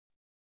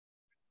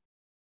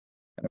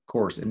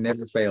course, it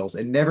never fails.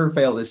 It never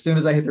fails. As soon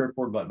as I hit the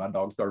record button, my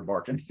dog started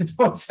barking. Just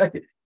 1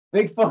 second.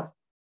 Big fun.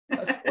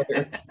 I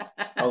swear.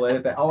 I'll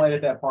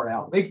edit that part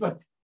out. Big fun.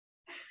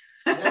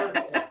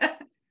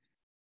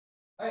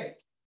 Hey,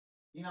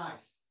 be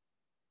nice.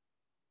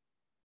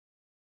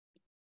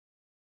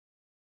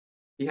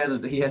 He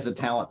has a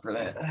talent for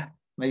that.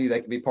 Maybe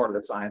that could be part of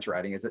the science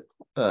writing. Is it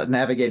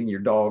navigating your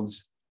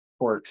dog's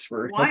quirks?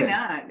 Why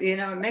not? You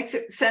know, it makes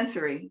it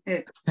sensory.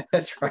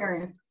 That's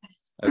right.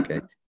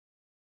 Okay.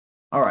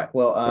 All right.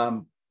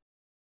 Well,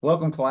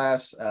 welcome,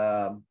 class.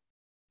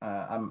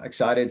 I'm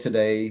excited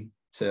today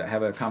to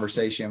have a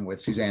conversation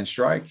with Suzanne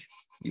Stryk.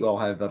 You all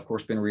have, of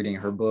course, been reading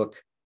her book,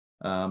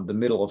 The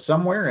Middle of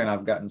Somewhere, and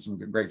I've gotten some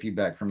great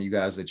feedback from you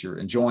guys that you're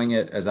enjoying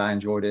it as I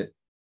enjoyed it.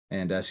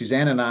 And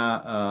Suzanne and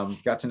I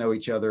got to know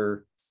each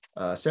other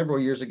several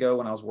years ago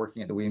when I was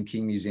working at the William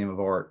King Museum of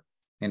Art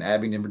in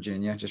Abingdon,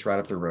 Virginia, just right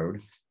up the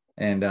road.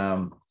 And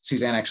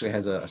Suzanne actually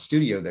has a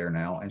studio there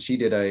now, and she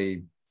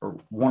did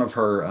one of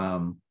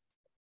her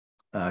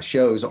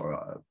shows,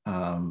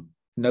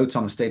 Notes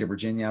on the State of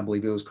Virginia, I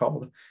believe it was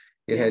called.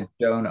 It had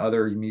shown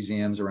other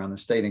museums around the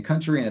state and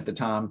country, and at the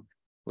time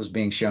was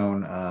being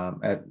shown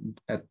at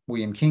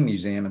William King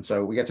Museum. And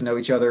so we got to know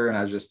each other, and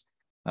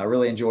I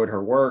really enjoyed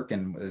her work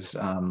and was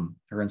her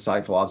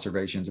insightful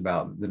observations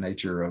about the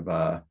nature of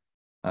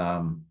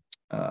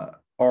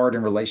art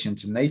in relation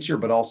to nature,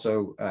 but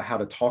also how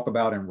to talk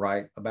about and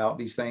write about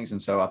these things.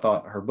 And so I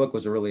thought her book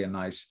was a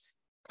nice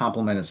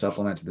complement and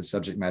supplement to the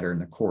subject matter in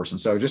the course. And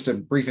so just a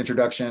brief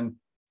introduction.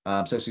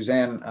 So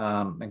Suzanne,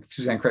 and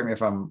Suzanne, correct me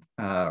if I'm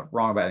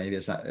wrong about any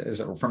of this,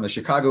 is from the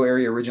Chicago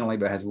area originally,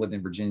 but has lived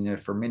in Virginia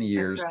for many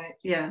years. That's right.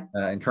 Yeah.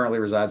 And currently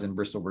resides in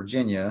Bristol,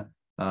 Virginia,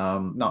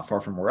 not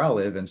far from where I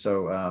live. And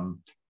so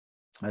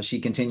she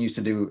continues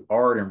to do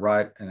art and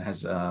write, and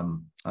has a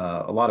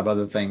lot of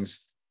other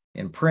things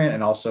in print,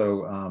 and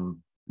also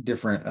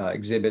different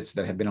exhibits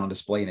that have been on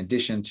display in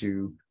addition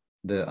to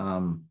the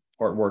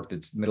artwork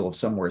that's Middle of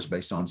Somewhere is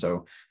based on.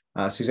 So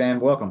Suzanne,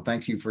 welcome.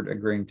 Thanks you for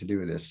agreeing to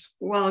do this.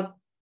 Well,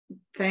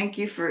 thank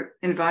you for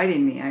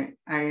inviting me.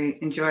 I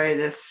enjoy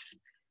this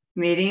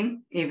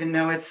meeting, even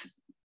though it's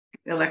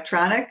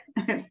electronic.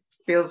 It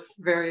feels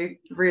very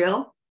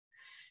real,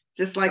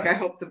 just like I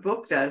hope the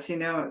book does. You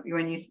know,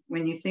 when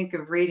you think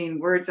of reading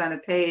words on a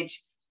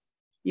page,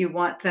 you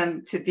want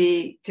them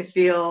to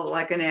feel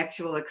like an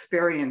actual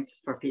experience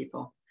for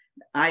people.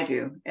 I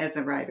do as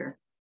a writer.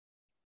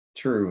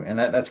 True. And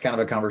that's kind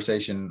of a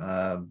conversation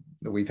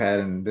that we've had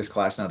in this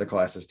class and other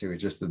classes too.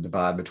 It's just the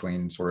divide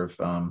between sort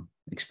of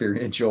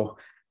experiential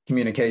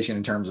communication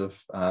in terms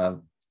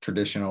of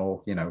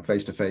traditional,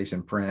 face-to-face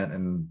and print,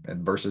 and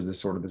versus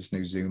this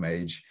new Zoom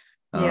age.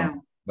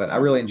 But I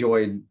really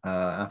enjoyed,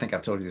 I think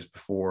I've told you this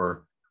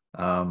before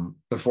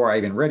I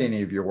even read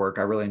any of your work,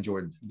 I really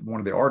enjoyed one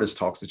of the artist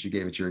talks that you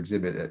gave at your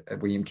exhibit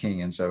at William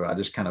King. And so I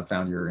just kind of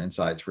found your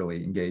insights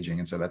really engaging.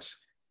 And so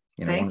that's,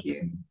 thank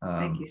you.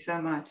 Thank you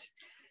so much.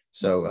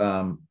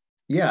 So,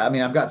 yeah, I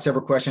mean, I've got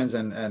several questions,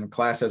 and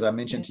class, as I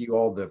mentioned to you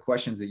all, the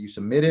questions that you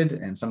submitted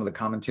and some of the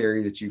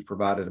commentary that you've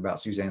provided about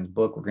Suzanne's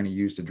book, we're going to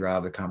use to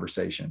drive the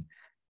conversation.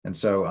 And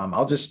so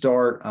I'll just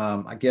start,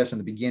 I guess, in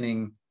the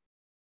beginning,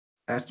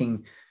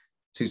 asking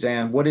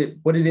Suzanne what it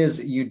is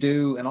that you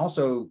do, and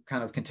also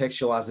kind of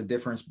contextualize the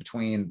difference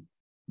between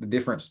the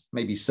different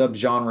maybe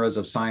subgenres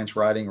of science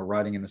writing or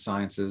writing in the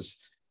sciences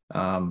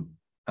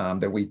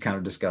that we kind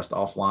of discussed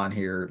offline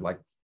here, like,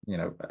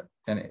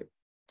 and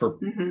for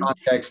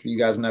context, you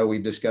guys know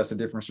we've discussed the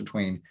difference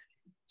between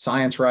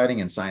science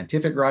writing and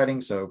scientific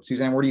writing. So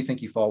Suzanne, where do you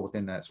think you fall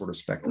within that sort of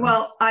spectrum?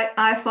 Well,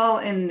 I fall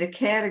in the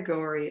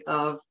category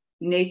of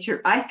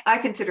nature. I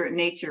consider it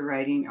nature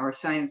writing or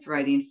science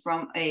writing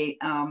from a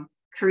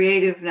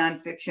creative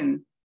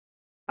nonfiction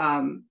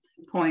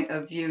point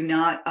of view,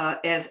 not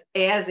as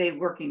a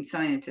working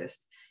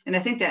scientist. And I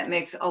think that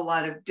makes a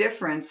lot of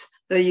difference,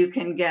 though you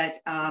can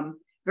get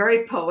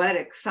very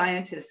poetic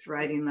scientists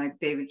writing, like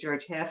David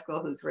George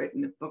Haskell, who's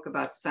written a book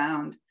about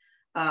sound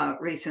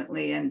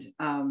recently, and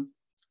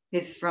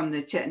he's from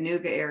the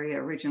Chattanooga area,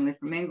 originally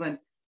from England.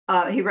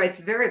 He writes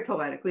very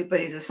poetically,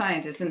 but he's a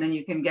scientist. And then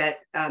you can get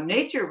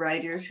nature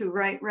writers who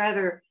write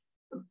rather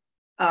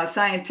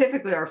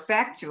scientifically or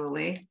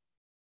factually.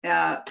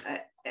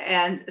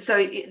 And so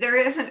there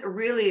isn't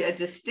really a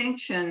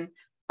distinction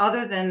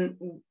other than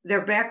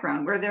their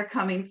background, where they're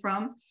coming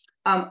from.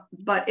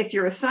 But if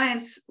you're a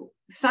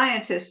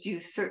scientist, you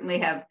certainly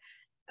have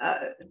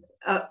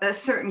a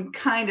certain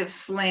kind of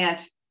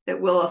slant that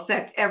will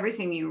affect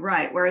everything you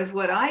write. Whereas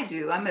what I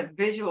do, I'm a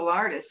visual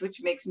artist,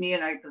 which makes me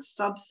like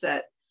a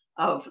subset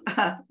of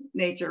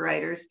nature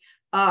writers.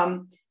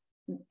 And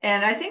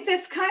I think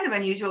that's kind of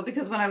unusual,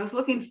 because when I was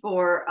looking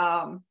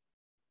for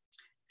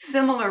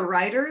similar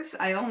writers,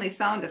 I only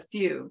found a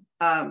few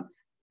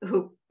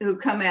who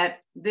come at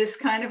this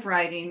kind of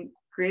writing,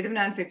 creative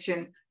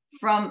nonfiction,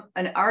 from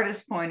an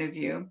artist's point of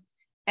view,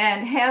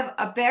 and have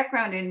a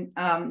background in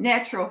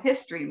natural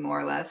history,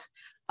 more or less,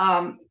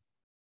 and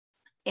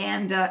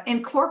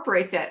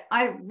incorporate that.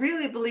 I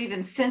really believe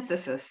in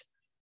synthesis.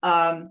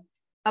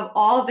 of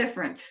all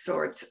different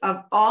sorts,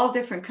 of all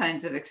different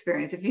kinds of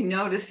experience. If you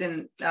notice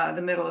in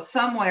the middle of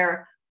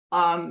somewhere,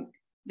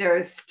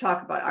 there's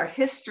talk about art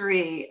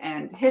history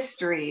and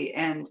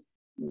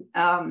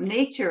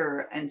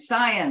nature and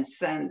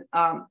science and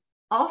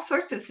all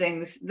sorts of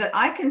things that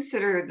I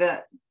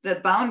consider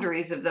the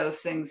boundaries of those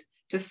things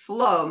to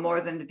flow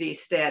more than to be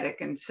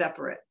static and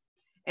separate.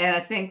 And I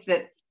think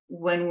that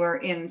when we're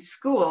in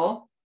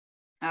school,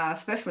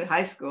 especially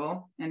high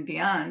school and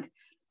beyond,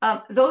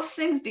 those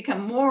things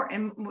become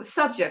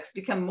subjects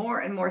become more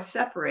and more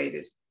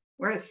separated.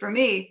 Whereas for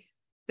me,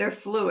 they're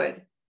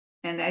fluid.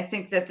 And I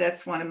think that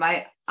that's one of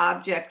my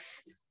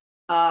objects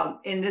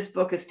in this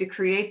book, is to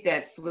create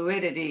that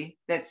fluidity,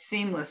 that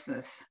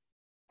seamlessness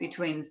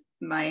between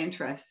my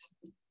interests.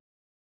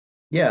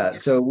 Yeah.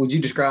 So would you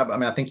describe, I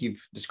mean, I think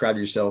you've described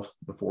yourself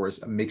before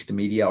as a mixed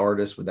media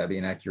artist. Would that be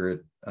an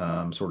accurate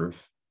sort of?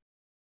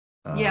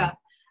 Yeah.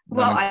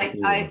 Well,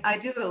 I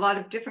do a lot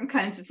of different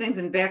kinds of things.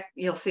 And back,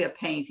 you'll see a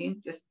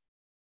painting, just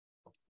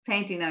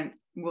painting on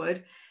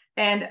wood,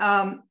 and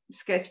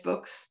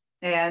sketchbooks,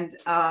 and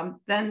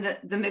then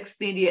the mixed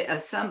media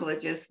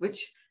assemblages,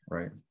 which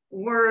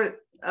were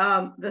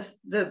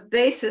the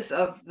basis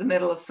of The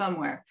Middle of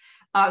Somewhere.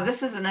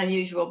 This is an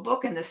unusual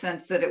book in the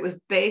sense that it was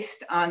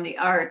based on the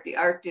art. The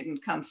art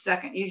didn't come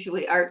second.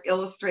 Usually art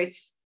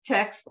illustrates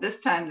text.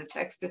 This time the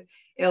text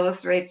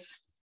illustrates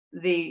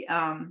the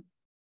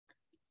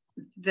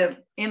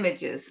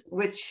images,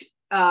 which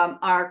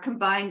are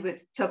combined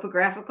with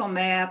topographical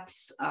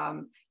maps,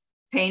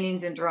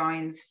 paintings and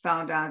drawings,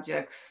 found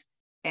objects,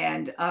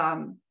 and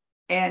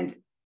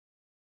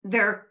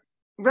they're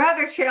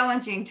rather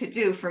challenging to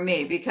do for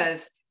me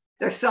because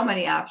there's so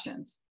many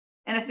options.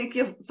 And I think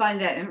you'll find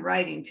that in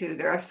writing too.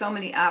 There are so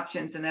many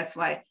options, and that's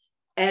why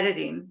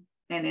editing,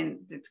 and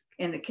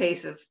in the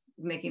case of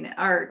making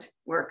art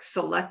work,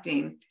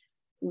 selecting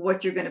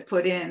what you're going to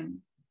put in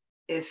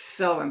is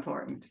so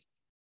important.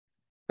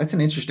 That's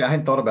an interesting, I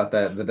hadn't thought about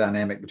that, the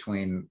dynamic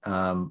between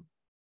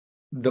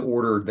the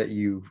order that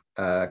you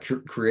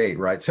create,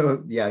 right?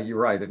 So yeah, you're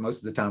right that most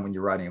of the time when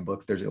you're writing a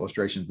book, there's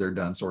illustrations, they're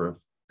done sort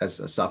of as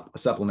a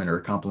supplement or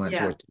a complement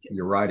to what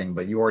you're writing,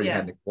 but you already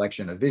had the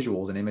collection of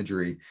visuals and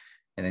imagery,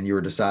 and then you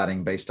were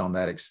deciding based on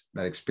that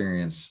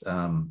experience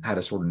how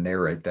to sort of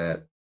narrate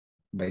that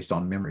based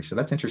on memory. So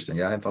that's interesting.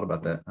 Yeah, I hadn't thought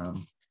about that.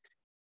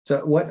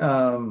 So what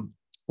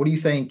do you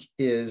think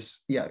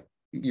is,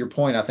 your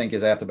point, I think,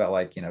 is apt about,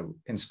 like,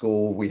 in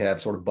school, we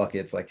have sort of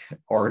buckets, like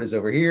art is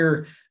over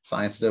here,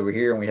 science is over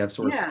here, and we have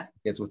sort of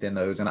buckets within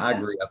those. And I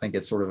agree. I think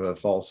it's sort of a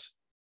false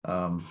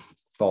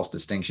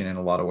distinction in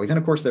a lot of ways. And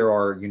of course, there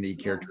are unique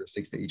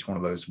characteristics to each one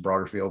of those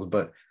broader fields.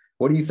 But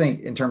what do you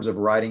think in terms of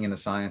writing in the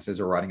sciences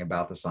or writing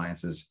about the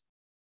sciences?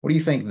 What do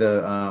you think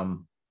the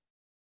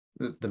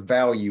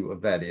value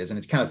of that is? And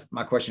it's kind of,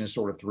 my question is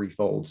sort of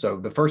threefold. So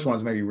the first one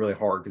is maybe really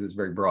hard because it's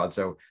very broad.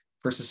 So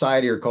for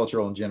society or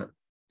cultural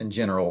in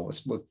general,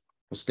 we'll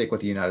stick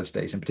with the United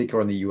States, in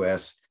particular in the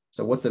US.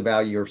 So what's the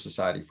value of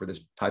society for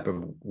this type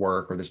of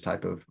work or this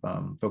type of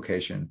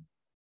vocation?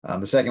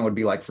 The second would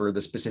be like for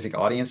the specific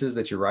audiences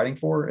that you're writing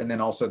for. And then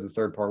also the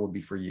third part would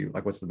be for you,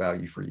 like what's the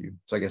value for you?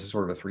 So I guess it's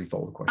sort of a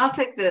threefold question. I'll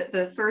take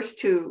the first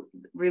two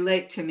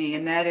relate to me.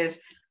 And that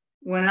is,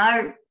 when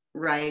I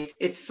write,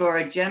 it's for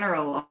a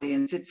general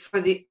audience. It's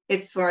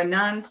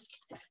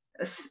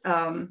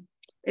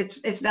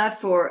not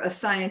for a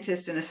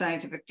scientist in a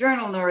scientific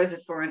journal, nor is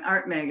it for an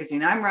art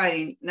magazine. I'm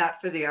writing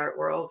not for the art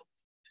world,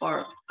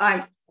 oh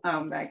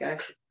my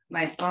gosh,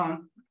 my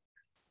phone.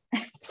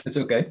 It's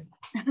okay.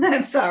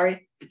 I'm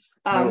sorry.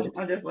 I'll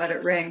just let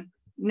it ring.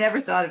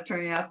 Never thought of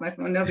turning off my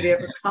phone. Nobody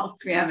ever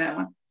calls me on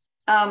that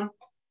one.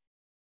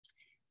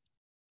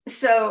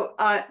 So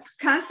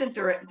constant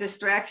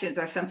distractions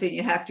are something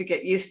you have to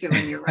get used to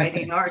when you're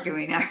writing or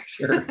doing art.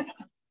 Sure.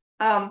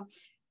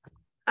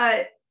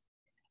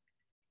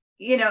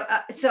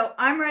 So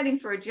I'm writing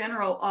for a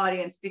general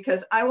audience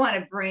because I want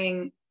to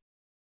bring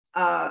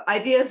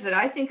ideas that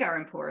I think are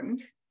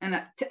important,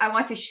 and I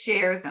want to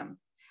share them.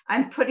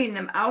 I'm putting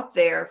them out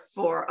there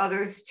for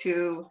others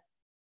to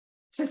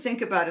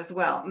think about as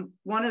well.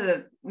 One of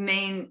the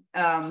main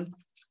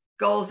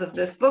goals of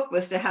this book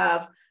was to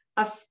have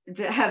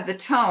the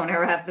tone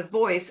or have the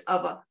voice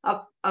of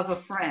a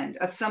friend,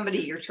 of somebody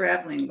you're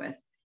traveling with,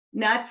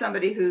 not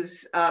somebody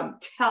who's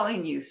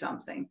telling you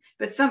something,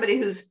 but somebody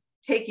who's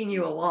taking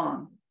you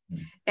along.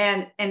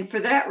 And for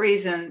that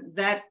reason,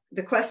 that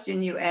the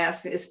question you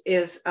asked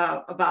is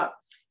about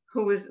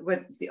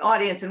what the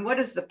audience and what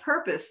is the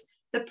purpose.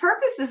 The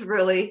purpose is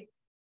really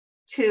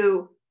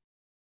to,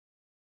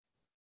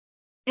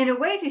 in a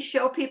way, to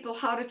show people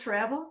how to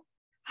travel,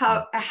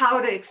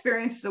 how to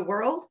experience the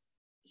world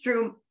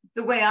through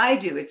the way I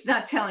do. It's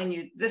not telling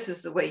you this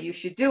is the way you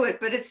should do it,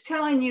 but it's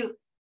telling you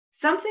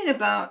something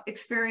about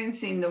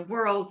experiencing the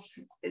world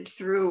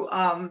through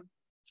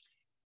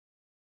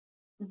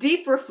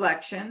deep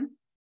reflection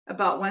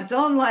about one's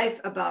own life,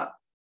 about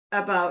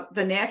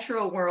the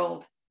natural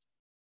world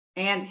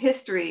and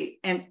history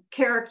and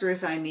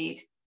characters I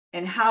meet,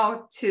 and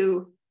how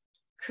to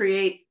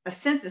create a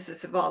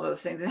synthesis of all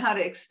those things and how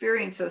to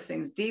experience those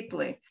things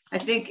deeply. I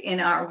think in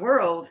our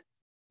world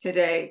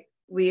today,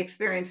 we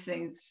experience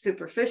things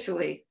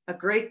superficially a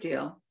great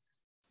deal.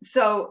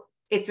 So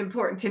it's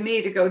important to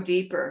me to go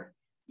deeper.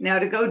 Now,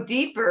 to go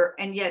deeper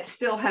and yet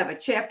still have a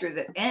chapter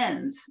that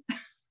ends,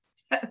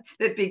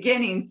 that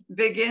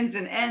begins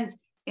and ends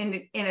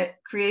in it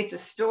creates a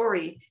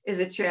story is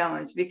a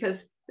challenge,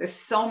 because there's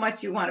so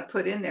much you want to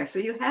put in there. So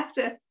you have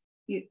to,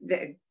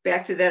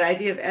 back to that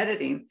idea of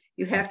editing,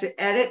 you have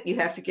to edit, you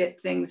have to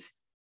get things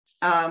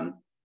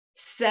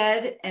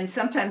said, and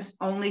sometimes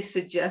only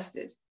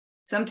suggested.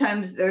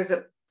 Sometimes there's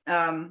a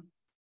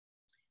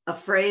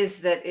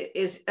phrase that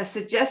is a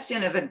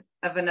suggestion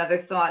of another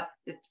thought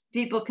that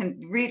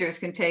readers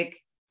can take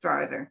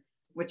farther,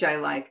 which I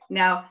like.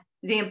 Now,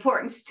 the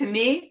importance to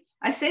me,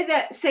 I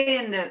say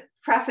in the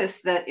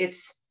preface that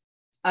it's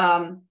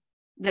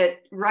that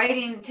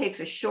writing takes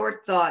a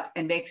short thought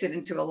and makes it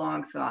into a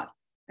long thought.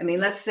 I mean,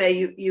 let's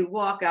say you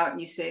walk out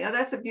and you say, oh,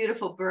 that's a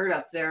beautiful bird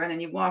up there, and then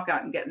you walk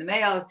out and get in the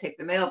mail, take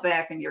the mail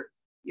back, and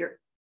you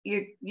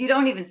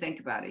don't even think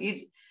about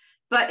it.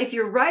 But if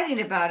you're writing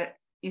about it,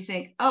 you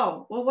think,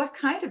 oh, well, what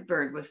kind of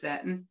bird was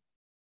that? And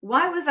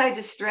why was I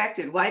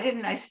distracted? Why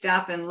didn't I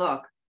stop and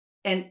look?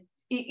 And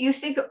you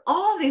think of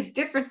all these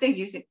different things.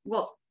 You think,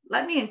 well,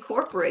 let me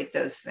incorporate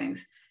those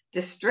things.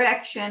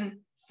 Distraction,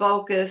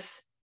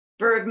 focus,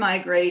 bird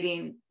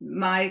migrating,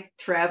 my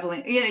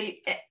traveling.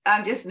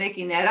 I'm just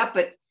making that up.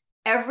 But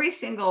every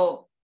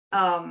single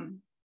time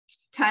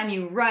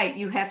you write,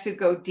 you have to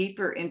go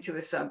deeper into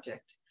a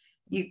subject.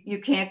 You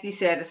can't be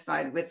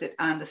satisfied with it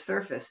on the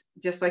surface,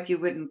 just like you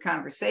would in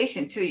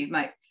conversation too. You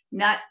might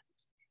not,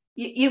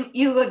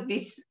 you would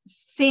be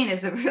seen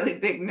as a really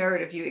big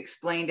nerd if you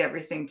explained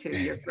everything to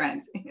your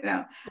friends,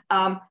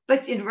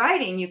 but in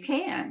writing, you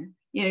can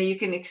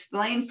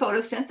explain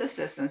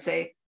photosynthesis and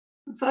say,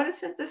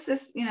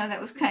 photosynthesis, that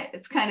was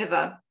it's kind of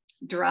a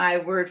dry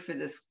word for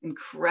this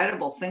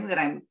incredible thing that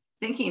I'm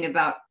thinking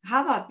about.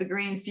 How about the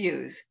green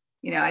fuse?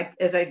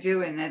 As I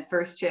do in that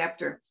first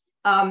chapter.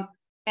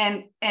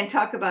 And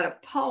talk about a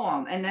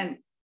poem, and then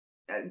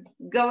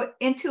go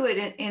into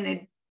it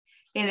in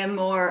a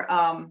more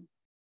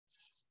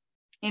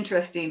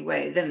interesting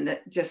way than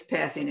just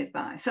passing it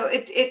by. So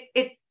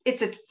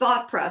it's a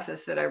thought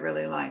process that I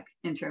really like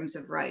in terms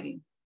of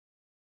writing.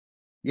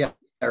 Yeah,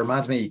 it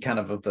reminds me kind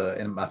of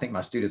and I think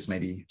my students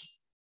maybe,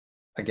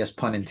 I guess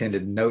pun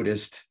intended,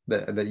 noticed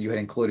that you had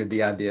included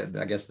the idea,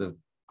 I guess the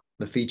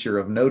feature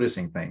of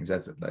noticing things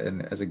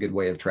as a good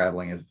way of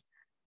traveling.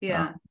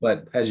 Yeah.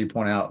 But as you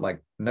point out,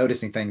 like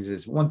noticing things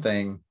is one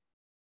thing,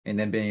 and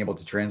then being able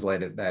to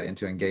translate that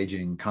into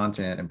engaging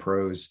content and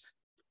prose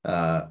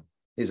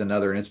is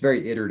another. And it's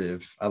very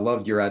iterative. I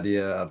loved your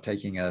idea of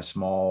taking a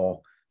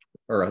small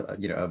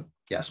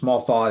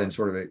small thought and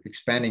sort of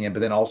expanding it, but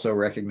then also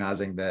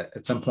recognizing that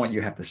at some point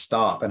you have to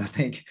stop. And I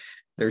think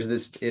there's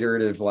this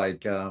iterative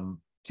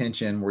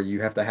tension where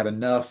you have to have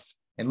enough.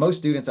 And most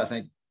students, I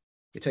think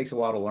it takes a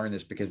while to learn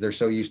this because they're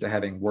so used to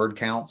having word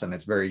counts, and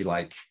it's very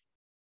clear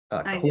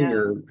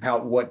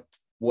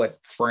what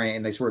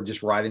frame they sort of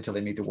just write until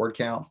they meet the word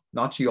count.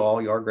 Not you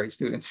all, you are great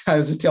students. I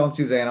was just telling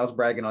Suzanne, I was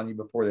bragging on you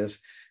before this.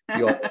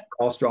 You all are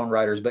all strong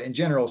writers, but in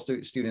general,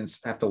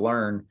 students have to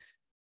learn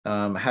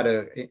how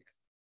to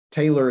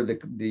tailor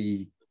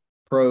the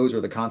prose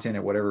or the content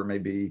or whatever it may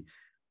be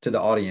to the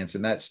audience.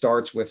 And that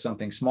starts with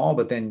something small,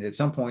 but then at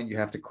some point you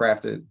have to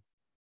craft it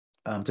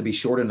to be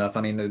short enough.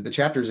 I mean, the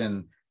chapters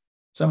in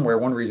somewhere,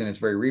 one reason it's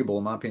very readable,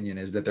 in my opinion,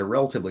 is that they're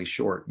relatively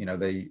short.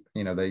 They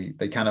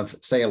kind of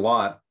say a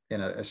lot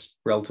in a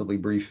relatively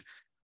brief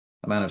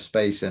amount of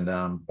space. And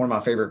one of my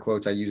favorite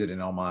quotes, I use it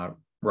in all my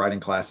writing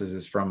classes,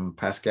 is from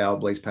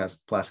Blaise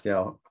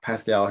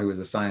Pascal, who was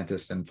a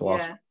scientist and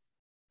philosopher. Yeah.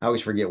 I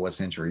always forget what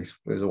century. It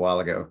was a while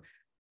ago.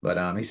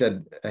 But he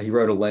said he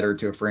wrote a letter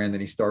to a friend,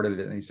 and he started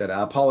it, and he said,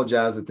 "I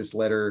apologize that this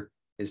letter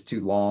is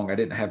too long. I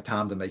didn't have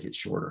time to make it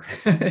shorter."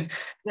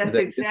 That's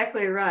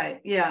exactly right.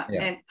 Yeah.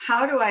 And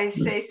how do I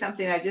say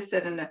something I just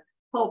said in a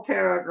whole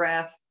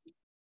paragraph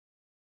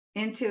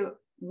into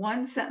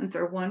one sentence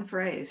or one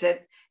phrase?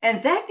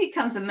 And that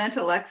becomes a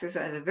mental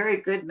exercise, a very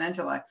good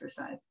mental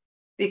exercise,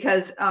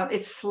 because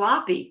it's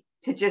sloppy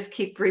to just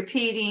keep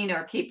repeating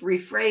or keep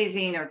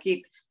rephrasing or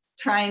keep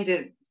trying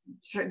to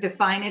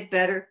define it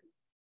better,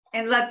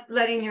 and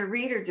letting your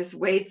reader just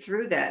wade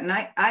through that. And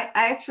I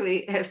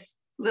actually have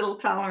little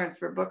tolerance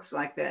for books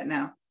like that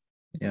now.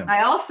 Yeah.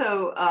 I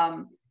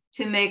also,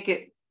 to make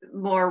it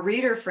more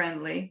reader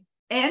friendly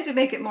and to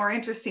make it more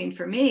interesting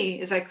for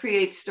me, is I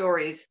create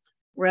stories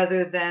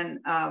rather than,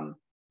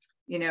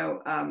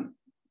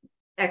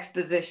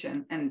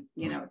 exposition and,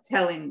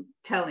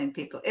 telling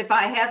people. If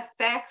I have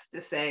facts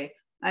to say,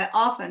 I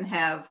often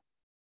have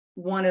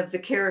one of the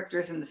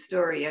characters in the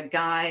story, a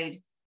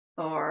guide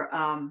or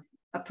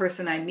a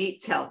person I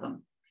meet, tell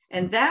them.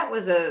 And that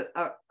was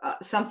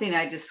something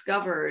I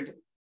discovered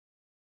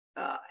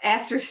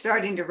after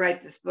starting to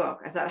write this book.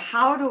 I thought,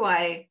 how do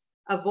I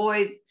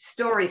avoid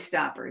story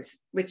stoppers?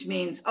 Which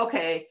means,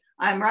 okay,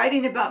 I'm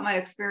writing about my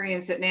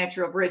experience at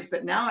Natural Bridge,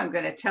 but now I'm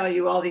going to tell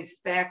you all these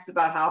facts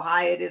about how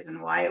high it is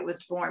and why it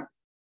was formed.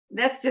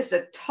 That's just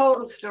a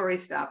total story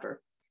stopper.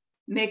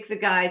 Make the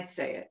guide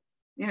say it.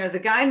 You know, the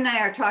guide and I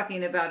are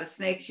talking about a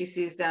snake she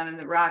sees down in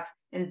the rocks,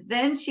 and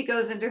then she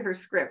goes into her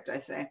script. I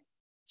say,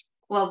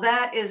 well,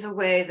 that is a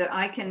way that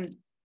I can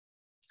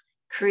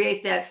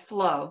create that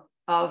flow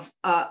of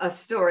a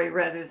story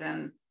rather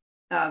than,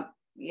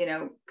 you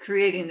know,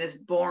 creating this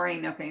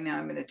boring, okay, now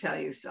I'm going to tell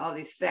you all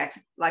these facts,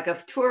 like a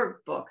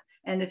tour book.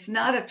 And it's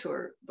not a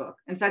tour book.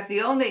 In fact,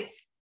 the only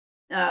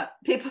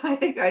people I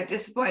think are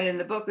disappointed in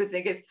the book who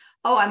think it's,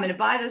 oh, I'm going to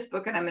buy this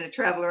book and I'm going to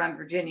travel around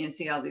Virginia and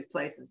see all these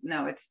places.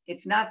 No,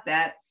 it's not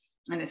that.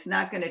 And it's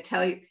not going to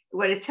tell you.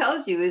 What it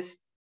tells you is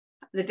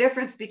the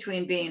difference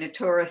between being a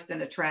tourist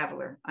and a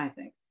traveler, I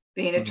think.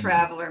 Being a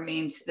traveler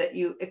means that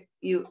you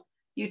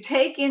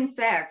take in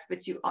facts,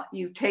 but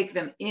you take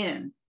them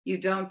in. You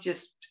don't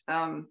just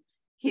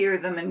hear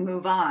them and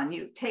move on.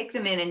 You take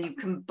them in and you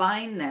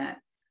combine that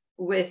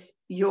with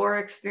your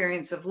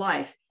experience of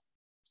life.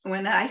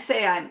 When I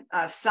say I'm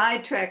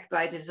sidetracked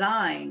by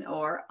design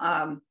or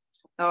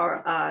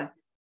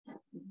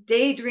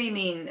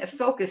daydreaming, a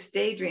focused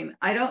daydream,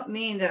 I don't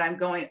mean that I'm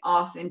going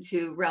off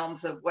into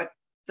realms of what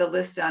the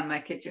list on my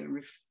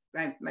kitchen,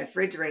 my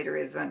refrigerator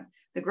is on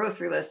the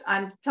grocery list.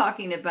 I'm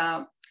talking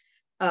about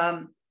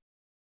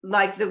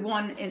like the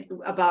one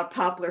about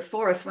Poplar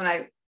Forest,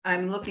 when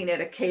I'm looking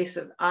at a case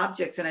of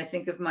objects and I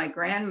think of my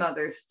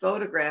grandmother's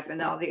photograph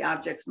and all the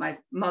objects my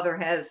mother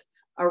has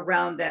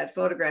around that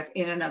photograph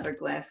in another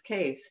glass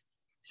case.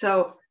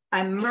 So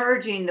I'm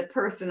merging the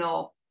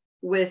personal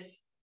with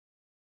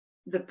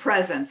the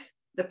present,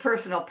 the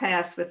personal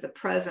past with the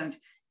present,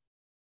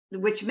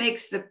 which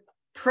makes the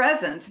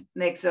present,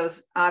 makes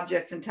those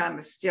objects in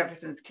Thomas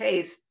Jefferson's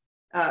case,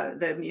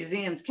 the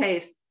museum's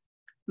case,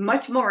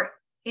 much more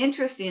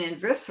interesting and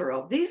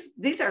visceral.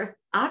 These are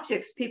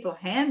objects people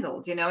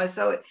handled, you know, and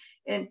so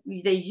and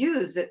they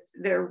use it.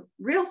 They're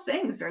real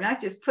things. They're not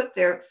just put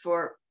there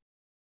for,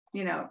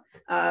 you know,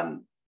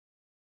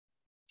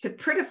 to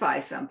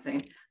prettify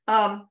something.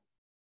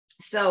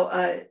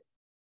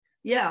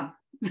 Yeah.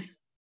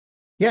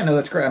 Yeah, no,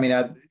 that's great. I mean,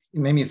 it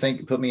made me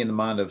think, put me in the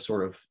mind of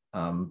sort of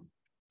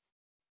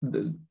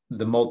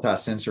the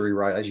multi-sensory,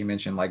 right? As you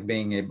mentioned, like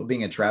being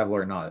a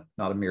traveler, not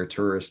a mere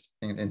tourist,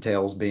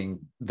 entails being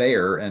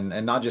there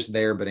and not just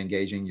there, but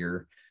engaging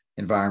your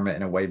environment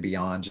in a way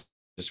beyond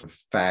just sort of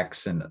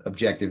facts and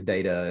objective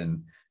data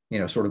and, you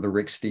know, sort of the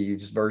Rick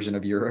Steves version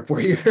of Europe,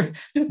 where you're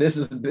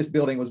this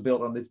building was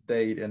built on this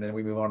date, and then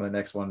we move on to the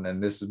next one,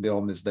 and this is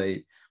built on this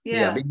date.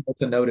 Yeah, being able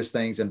to notice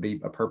things and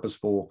be a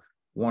purposeful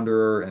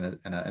wanderer and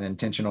an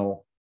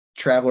intentional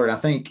traveler. And I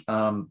think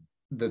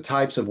the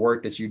types of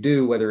work that you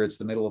do, whether it's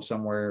the middle of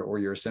somewhere or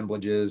your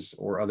assemblages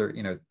or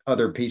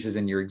other pieces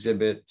in your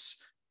exhibits,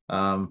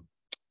 the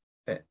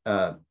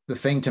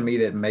thing to me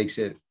that makes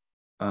it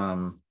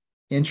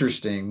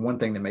interesting, one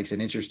thing that makes it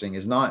interesting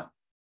is not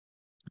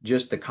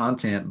just the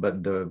content,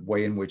 but the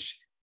way in which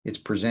it's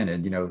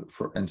presented, you know,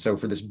 and so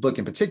for this book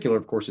in particular,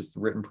 of course, it's the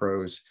written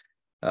prose,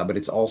 but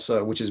it's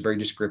also, which is very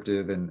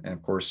descriptive. And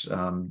of course,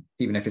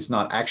 even if it's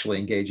not actually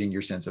engaging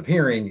your sense of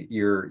hearing,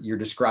 you're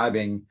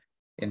describing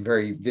in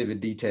very vivid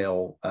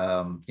detail,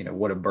 you know,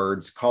 what a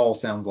bird's call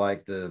sounds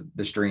like, the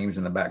streams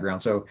in the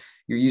background. So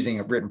you're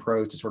using a written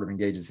prose to sort of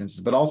engage the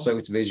senses, but also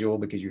it's visual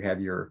because you have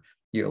your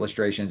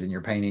illustrations and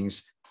your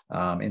paintings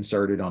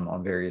inserted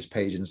on various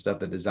pages and stuff.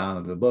 The design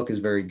of the book is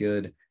very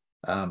good.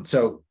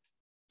 So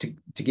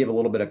to give a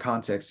little bit of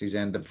context,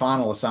 Suzanne, the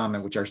final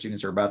assignment, which our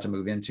students are about to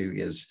move into,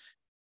 is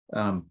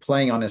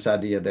playing on this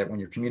idea that when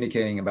you're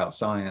communicating about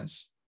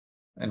science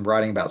and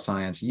writing about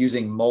science,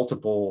 using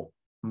multiple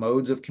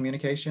modes of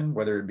communication,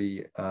 whether it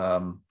be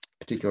a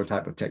particular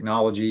type of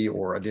technology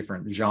or a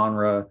different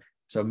genre.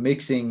 So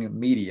mixing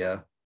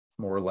media,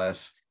 more or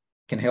less,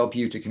 can help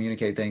you to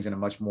communicate things in a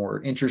much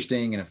more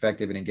interesting and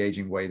effective and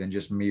engaging way than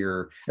just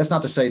mere. That's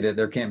not to say that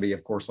there can be,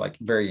 of course, like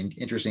very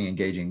interesting,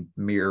 engaging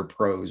mere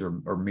prose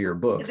or mere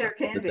books. There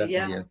can be,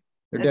 yeah.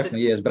 There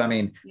definitely is. But I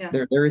mean,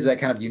 there is that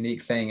kind of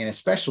unique thing. And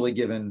especially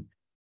given,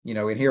 you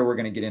know, and here we're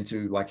going to get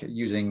into like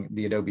using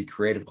the Adobe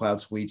Creative Cloud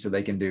suite so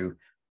they can do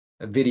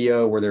a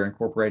video where they're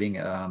incorporating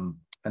a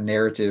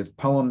narrative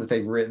poem that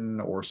they've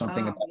written or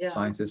something about the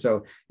sciences.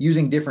 So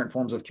using different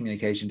forms of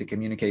communication to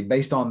communicate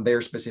based on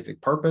their specific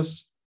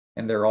purpose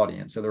and their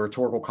audience. So the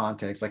rhetorical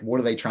context, like what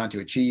are they trying to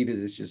achieve?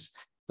 Is this just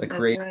the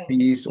creative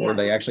piece, or are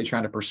they actually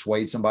trying to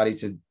persuade somebody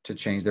to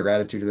change their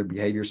attitude or their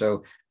behavior?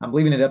 So I'm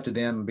leaving it up to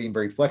them, being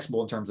very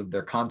flexible in terms of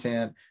their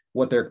content,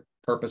 what their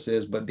purpose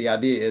is, but the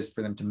idea is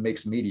for them to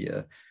mix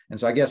media. And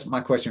so I guess my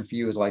question for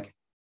you is, like,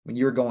 when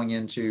you're going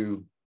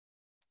into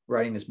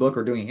writing this book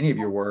or doing any of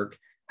your work,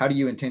 how do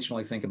you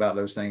intentionally think about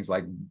those things?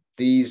 Like,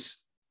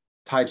 these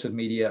types of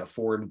media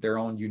afford their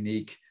own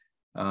unique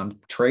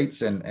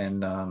traits,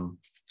 and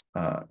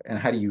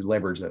how do you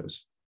leverage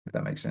those, if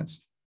that makes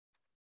sense?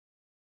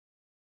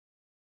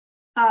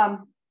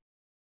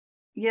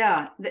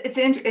 Yeah,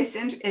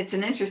 it's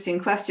an interesting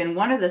question.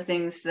 One of the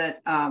things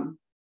that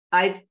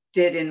I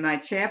did in my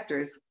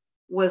chapters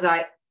was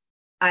I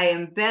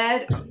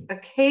embed,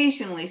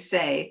 occasionally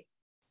say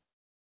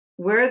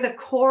where the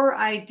core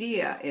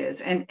idea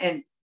is.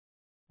 And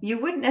you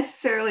wouldn't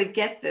necessarily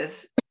get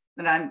this,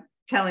 but I'm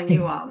telling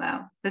you all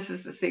now, this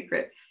is the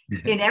secret.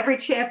 In every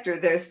chapter,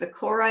 there's the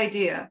core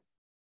idea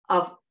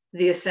of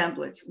the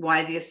assemblage,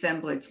 why the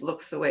assemblage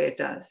looks the way it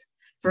does.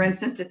 For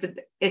instance,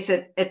 it's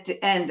at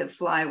the end of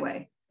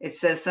Flyway. It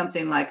says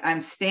something like,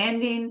 I'm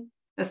standing,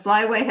 the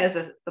Flyway has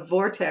a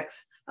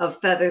vortex of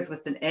feathers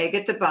with an egg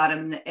at the bottom,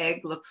 and the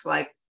egg looks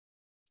like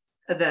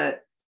the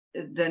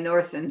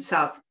north and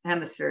south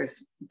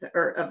hemispheres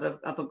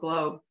of a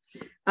globe.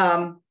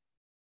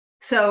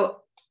 So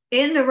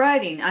in the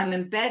writing, I'm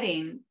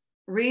embedding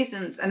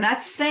reasons. I'm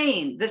not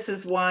saying this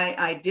is why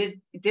I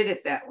did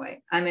it that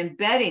way. I'm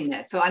embedding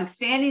that. So I'm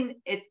standing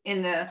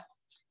in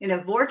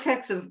a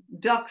vortex of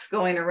ducks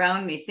going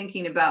around me,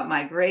 thinking about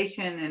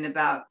migration and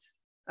about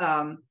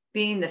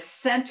being the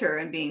center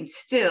and being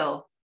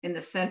still in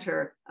the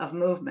center of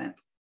movement.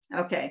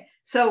 Okay,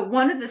 so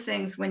one of the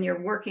things when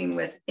you're working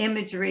with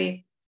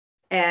imagery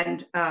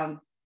and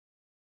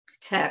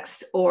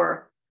text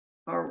or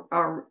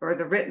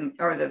the written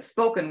or the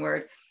spoken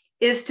word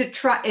is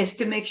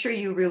to make sure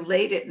you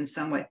relate it in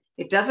some way.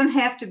 It doesn't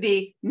have to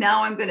be,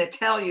 now I'm going to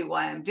tell you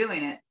why I'm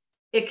doing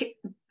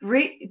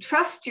it.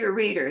 Trust your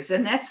readers,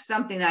 and that's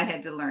something I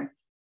had to learn.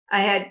 I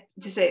had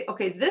to say,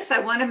 okay, this I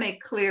want to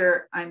make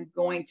clear. I'm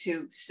going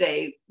to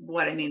say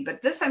what I mean,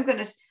 but this I'm going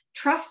to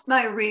trust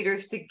my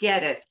readers to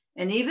get it.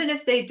 And even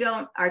if they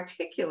don't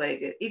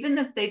articulate it, even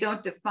if they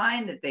don't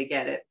define that they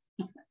get it,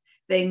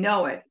 they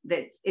know it,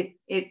 that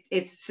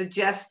it's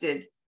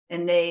suggested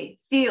and they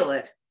feel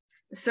it.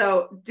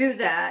 So do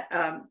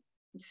that.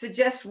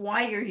 Suggest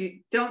why you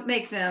don't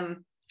make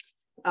them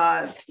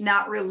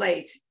not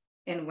relate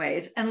in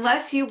ways,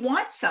 unless you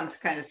want some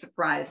kind of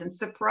surprise, and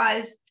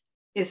surprise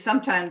is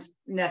sometimes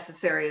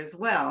necessary as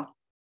well.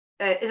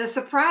 The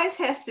surprise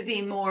has to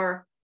be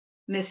more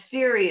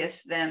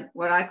mysterious than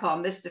what I call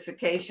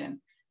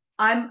mystification.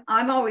 I'm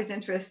always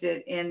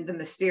interested in the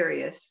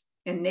mysterious,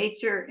 in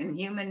nature, in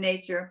human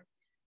nature,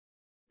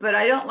 but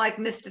I don't like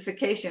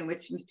mystification,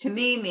 which to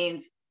me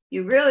means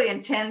you really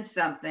intend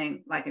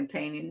something, like in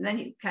painting, and then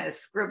you kind of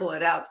scribble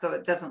it out so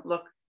it doesn't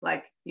look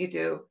like you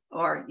do,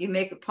 or you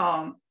make a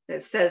poem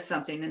that says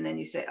something and then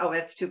you say, oh,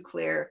 that's too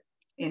clear,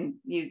 and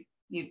you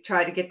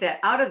try to get that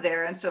out of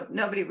there, and so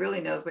nobody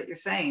really knows what you're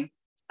saying.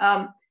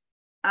 I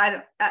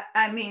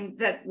mean,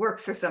 that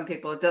works for some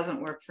people. It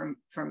doesn't work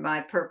for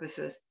my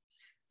purposes.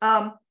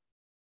 And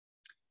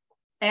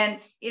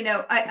you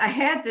know, I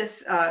had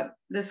this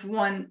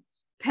one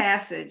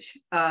passage.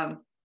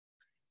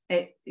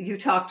 You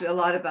talked a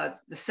lot about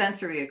the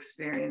sensory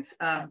experience.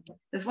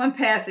 There's one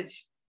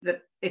passage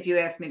that if you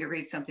asked me to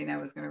read something, I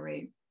was going to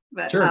read.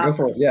 But sure, go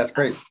for it. Yeah, it's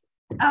great.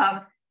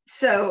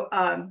 So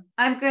I'm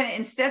going to,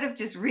 instead of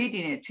just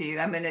reading it to you,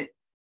 I'm going to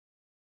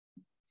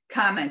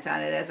comment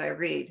on it as I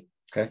read.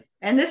 Okay.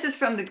 And this is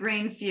from The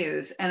Green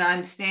Fuse, and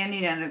I'm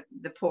standing on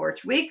the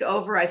porch. Week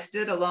over, I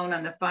stood alone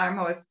on the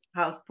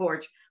farmhouse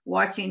porch,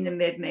 watching the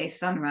mid-May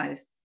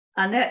sunrise.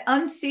 On that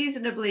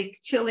unseasonably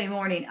chilly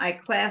morning, I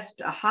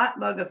clasped a hot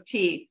mug of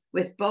tea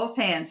with both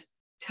hands,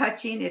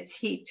 touching its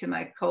heat to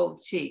my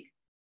cold cheek.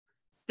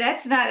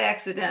 That's not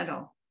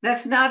accidental.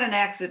 That's not an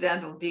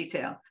accidental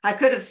detail. I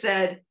could have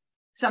said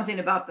something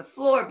about the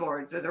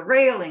floorboards or the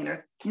railing,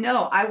 or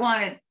no, I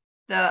wanted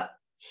the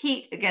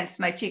heat against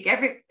my cheek.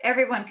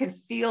 Everyone can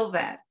feel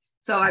that.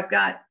 So I've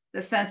got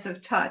the sense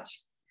of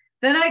touch.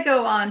 Then I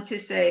go on to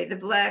say the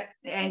black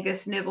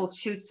Angus nibbled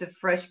shoots of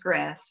fresh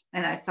grass.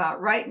 And I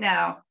thought, right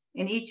now,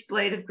 in each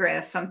blade of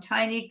grass, some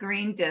tiny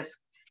green disc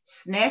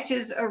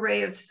snatches a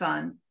ray of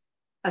sun,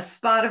 a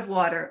spot of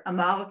water, a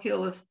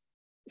molecule of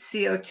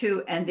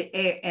CO2 and the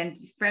air, and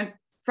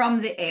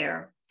from the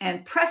air,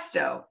 and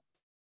presto,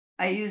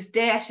 I use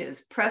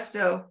dashes,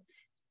 presto.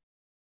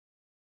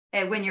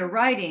 And when you're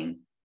writing,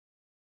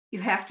 you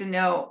have to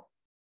know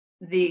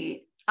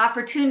the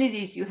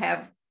opportunities you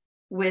have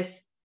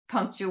with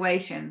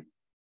punctuation,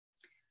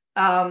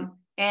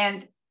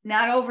 and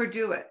not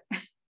overdo it.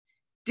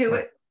 Do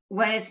it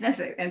when it's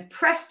necessary. And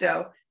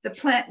presto, the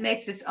plant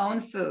makes its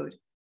own food.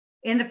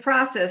 In the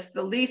process,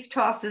 the leaf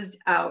tosses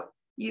out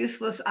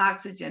useless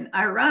oxygen,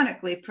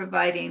 ironically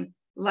providing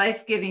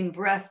life-giving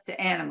breath to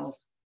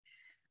animals.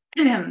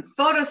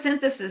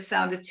 Photosynthesis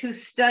sounded too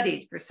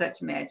studied for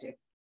such magic.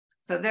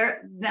 So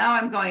there, now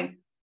I'm going,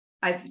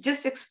 I've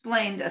just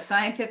explained a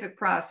scientific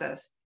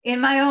process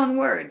in my own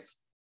words.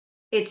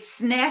 It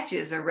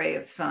snatches a ray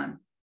of sun.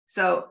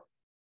 So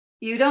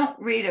you don't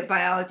read a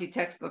biology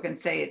textbook and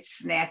say it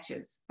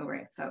snatches a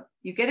ray. So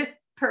you get it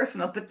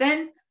personal, but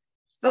then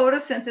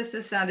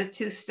photosynthesis sounded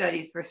too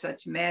studied for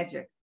such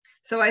magic.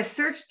 So I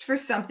searched for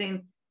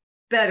something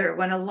better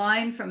when a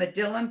line from a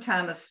Dylan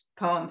Thomas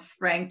poem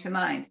sprang to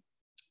mind.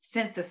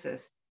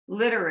 Synthesis,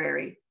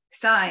 literary,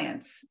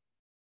 science,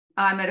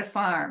 I'm at a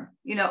farm.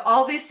 You know,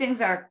 all these things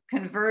are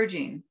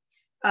converging.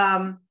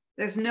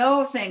 There's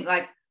no thing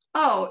like,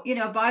 oh, you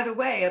know, by the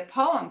way, a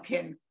poem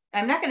can,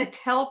 I'm not going to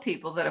tell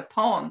people that a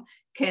poem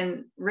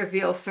can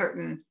reveal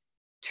certain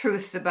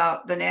truths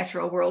about the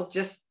natural world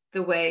just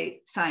the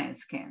way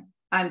science can.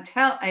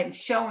 I'm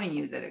showing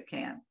you that it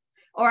can,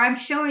 or I'm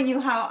showing you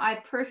how I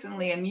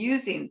personally am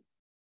using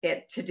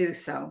it to do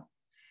so.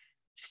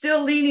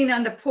 Still leaning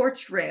on the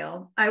porch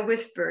rail, I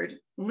whispered,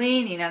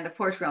 leaning on the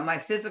porch rail, my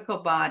physical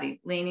body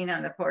leaning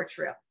on the porch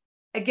rail.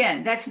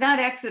 Again, that's not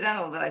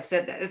accidental that I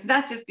said that. It's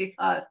not just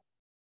because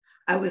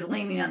I was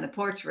leaning on the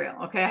porch rail.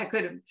 Okay, I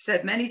could have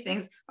said many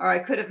things, or I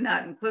could have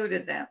not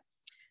included them.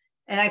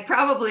 And I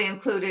probably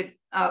included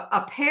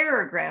a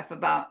paragraph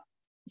about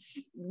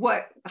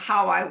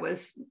how I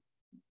was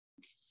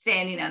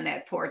standing on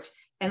that porch,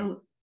 and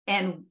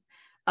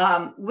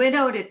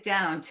winnowed it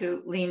down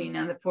to leaning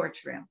on the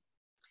porch rail.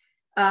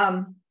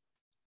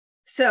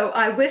 So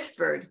I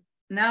whispered.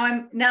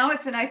 Now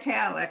it's in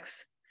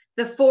italics.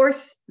 The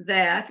force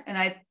that,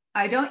 and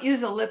I don't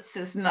use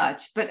ellipses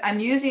much, but I'm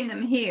using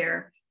them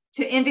here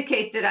to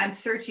indicate that I'm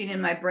searching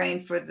in my brain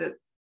for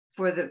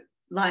the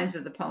lines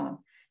of the poem.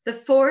 The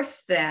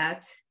force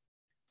that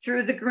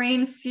through the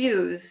green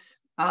fuse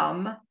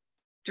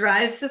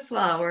drives the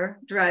flower,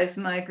 drives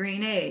my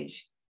green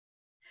age.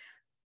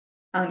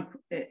 Now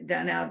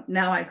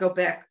I go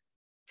back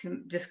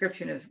to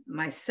description of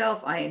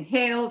myself. I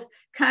inhaled,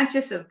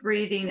 conscious of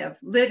breathing, of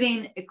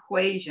living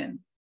equation.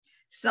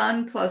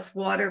 Sun plus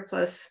water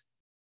plus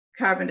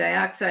carbon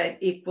dioxide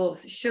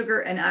equals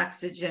sugar and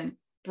oxygen,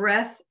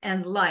 breath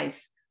and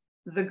life,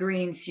 the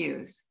green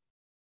fuse.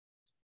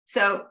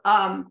 So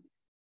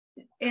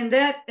in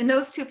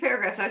those two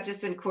paragraphs, I've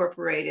just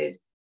incorporated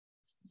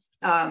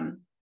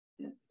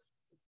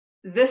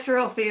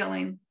visceral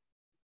feeling,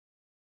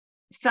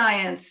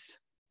 science,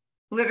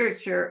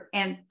 literature,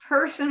 and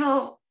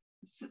personal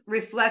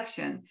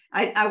reflection.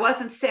 I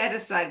wasn't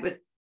satisfied with,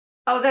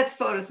 oh, that's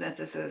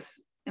photosynthesis,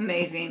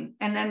 amazing,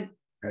 and then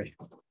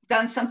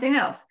done something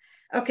else.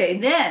 Okay,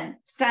 then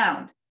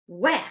sound,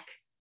 whack.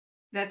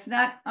 That's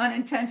not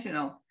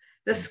unintentional.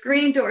 The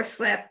screen door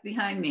slapped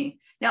behind me.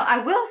 Now, I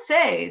will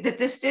say that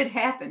this did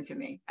happen to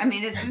me. I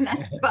mean, it's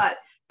not,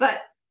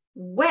 but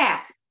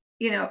whack,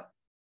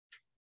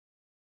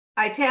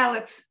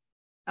 italics,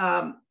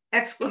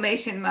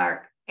 exclamation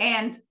mark,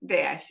 and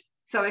dash.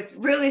 So it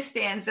really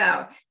stands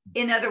out.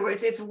 In other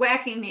words, it's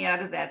whacking me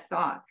out of that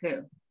thought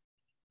too.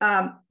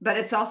 But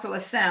it's also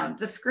a sound.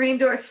 The screen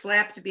door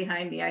slapped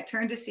behind me. I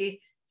turned to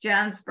see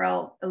John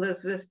Sproul,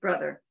 Elizabeth's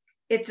brother.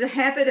 It's a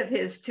habit of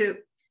his to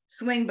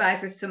swing by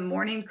for some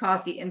morning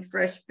coffee and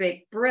fresh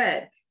baked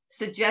bread,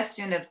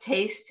 suggestion of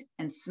taste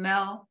and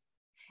smell.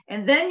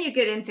 And then you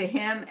get into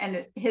him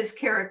and his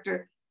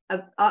character,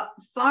 a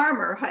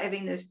farmer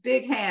having this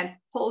big hand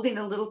holding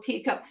a little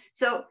teacup.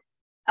 So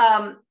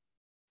I'll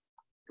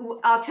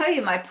tell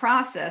you my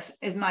process.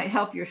 It might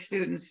help your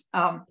students.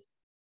 I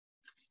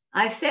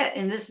sat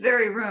in this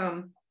very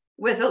room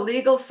with a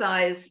legal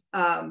size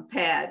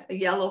pad, a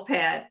yellow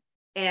pad,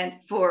 and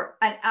for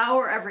an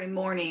hour every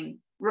morning,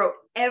 wrote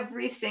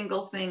every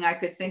single thing I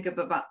could think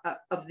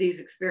of these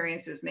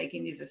experiences,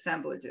 making these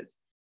assemblages.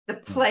 The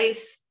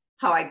place,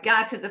 how I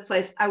got to the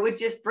place, I would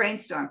just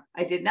brainstorm.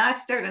 I did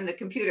not start on the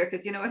computer,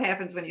 because you know what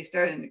happens when you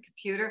start on the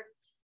computer?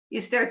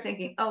 You start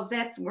thinking, oh,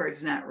 that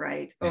word's not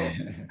right. Oh,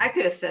 I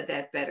could have said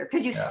that better,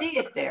 because you see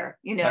it there,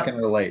 I can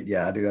relate.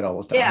 Yeah, I do that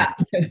all the time. Yeah,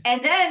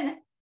 and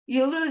then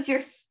you lose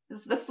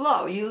the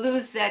flow. You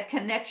lose that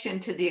connection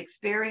to the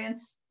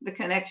experience, the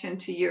connection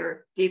to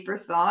your deeper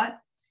thought,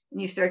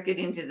 and you start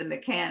getting into the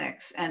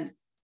mechanics. And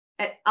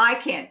I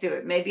can't do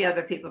it. Maybe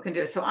other people can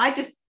do it. So I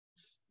just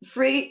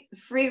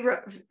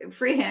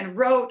freehand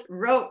wrote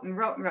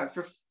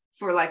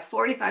for like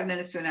 45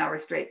 minutes to an hour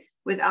straight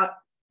without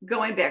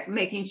going back,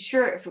 making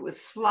sure if it was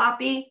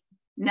sloppy,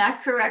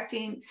 not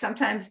correcting,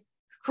 sometimes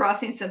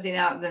crossing something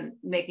out and then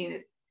making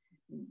it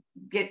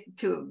get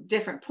to a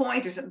different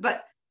point or something.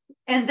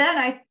 And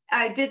then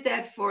I did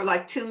that for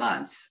like 2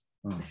 months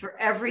for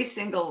every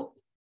single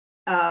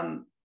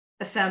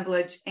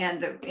assemblage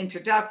and the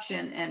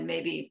introduction, and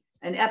maybe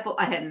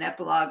I had an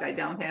epilogue. I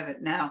don't have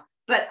it now,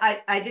 but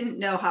I didn't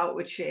know how it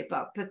would shape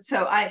up. But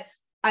so I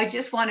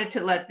just wanted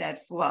to let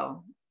that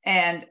flow.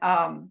 And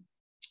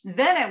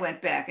then I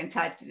went back and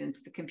typed it into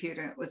the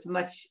computer. It was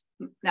much,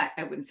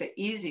 I wouldn't say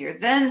easier.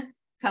 Then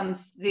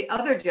comes the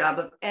other job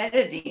of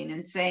editing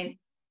and saying,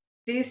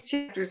 these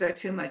chapters are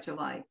too much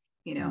alike,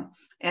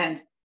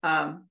 and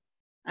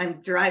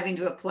I'm driving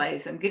to a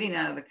place, I'm getting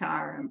out of the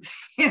car, I'm,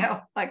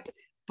 like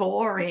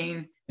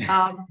boring. You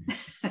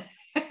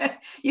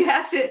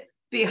have to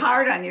be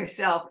hard on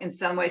yourself in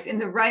some ways, in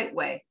the right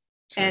way.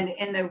 Sure. And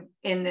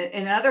in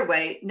another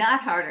way,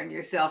 not hard on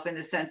yourself in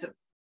the sense of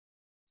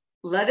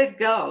let it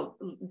go.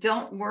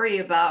 Don't worry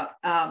about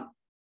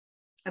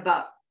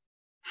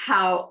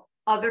how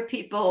other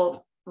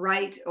people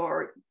write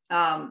or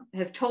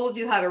have told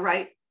you how to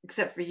write,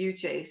 except for you,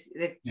 Chase.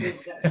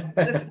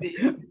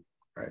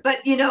 Right. But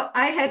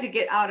I had to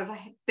get out of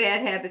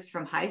bad habits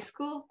from high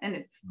school, and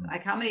it's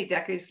like how many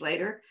decades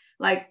later?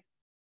 Like,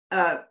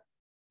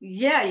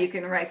 yeah, you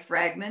can write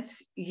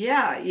fragments.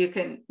 Yeah, you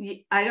can.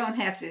 I don't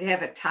have to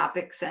have a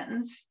topic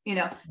sentence.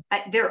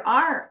 There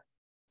are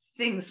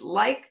things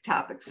like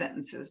topic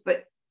sentences,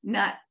 but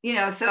not,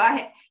 so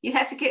you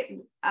have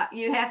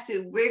to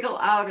wiggle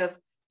out of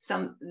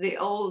the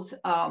old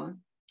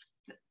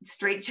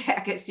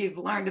straitjackets you've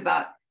learned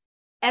about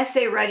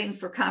essay writing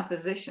for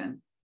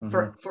composition,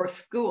 for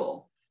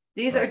school.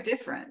 These are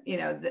different.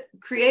 The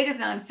creative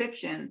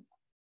nonfiction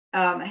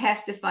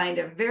has to find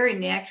a very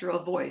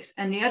natural voice.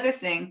 And the other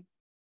thing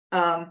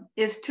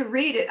is to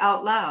read it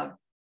out loud.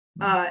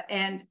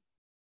 And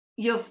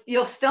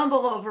you'll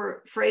stumble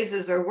over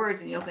phrases or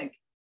words and you'll think,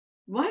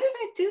 why did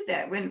I do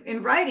that? When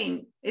in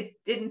writing, it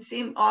didn't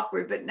seem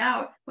awkward, but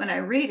now when I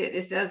read it,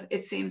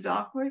 it seems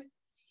awkward.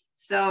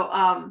 So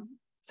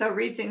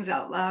read things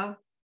out loud.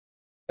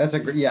 That's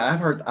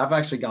I've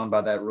actually gone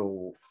by that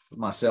rule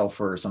myself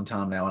for some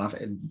time now, and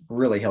it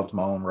really helped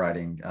my own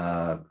writing.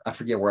 I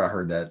forget where I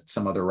heard that.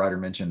 Some other writer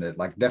mentioned that,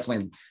 like,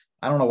 definitely,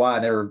 I don't know why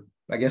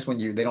I guess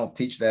they don't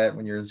teach that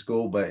when you're in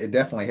school, but it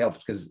definitely helps,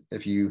 because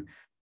if you,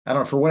 I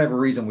don't know, for whatever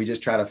reason, we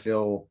just try to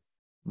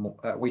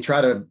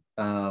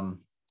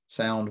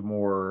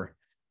sound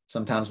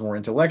sometimes more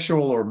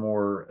intellectual or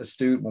more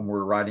astute when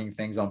we're writing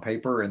things on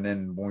paper. And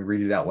then when we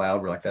read it out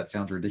loud, we're like, that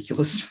sounds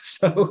ridiculous.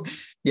 So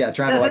yeah, it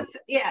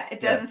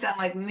doesn't sound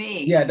like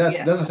me. Yeah, it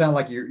doesn't sound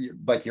like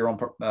your own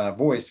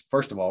voice,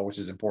 first of all, which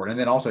is important. And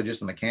then also just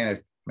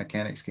the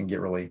mechanics can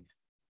get really,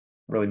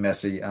 really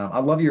messy. I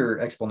love your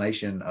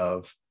explanation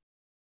of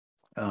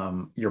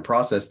your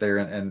process there,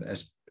 and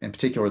in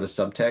particular the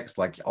subtext,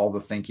 like all the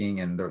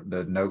thinking and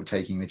the note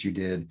taking that you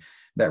did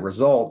that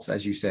results,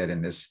 as you said,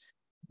 in this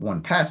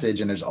one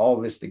passage. And there's all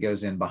this that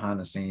goes in behind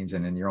the scenes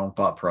and in your own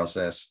thought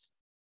process.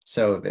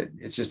 So that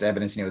it's just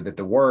evidence, that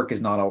the work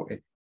is not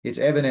it's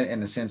evident in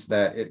the sense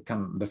that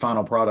the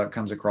final product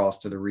comes across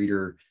to the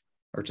reader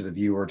or to the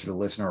viewer, to the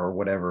listener or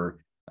whatever.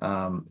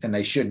 And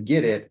they should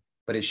get it,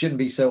 but it shouldn't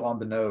be so on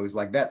the nose.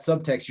 Like that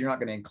subtext, you're not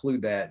going to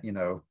include that, in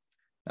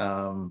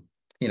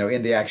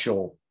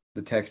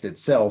the text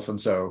itself.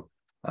 And so,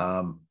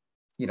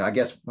 I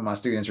guess when my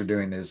students are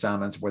doing the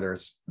assignments, whether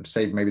it's,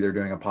 say, maybe they're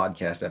doing a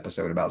podcast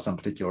episode about some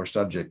particular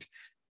subject,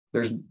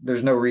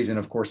 there's no reason,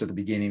 of course, at the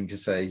beginning to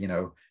say,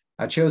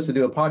 I chose to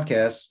do a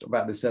podcast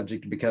about this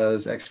subject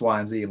because X, Y,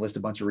 and Z, and list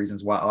a bunch of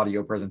reasons why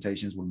audio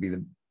presentations would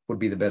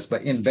be the best.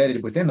 But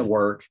embedded within the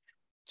work,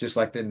 just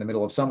like in the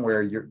middle of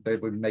somewhere, they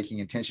would be making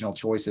intentional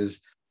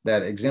choices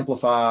that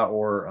exemplify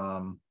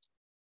or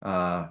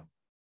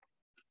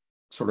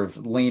sort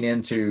of lean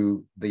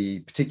into the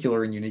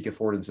particular and unique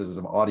affordances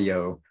of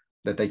audio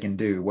that they can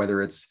do,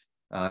 whether it's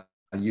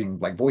using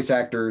like voice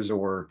actors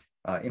or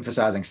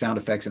emphasizing sound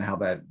effects and how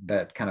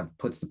that kind of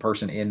puts the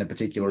person in a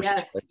particular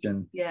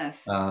situation.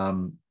 Yes.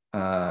 And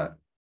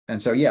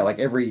so, yeah, like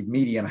every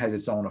medium has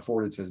its own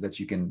affordances that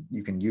you can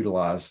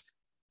utilize.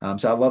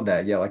 So I love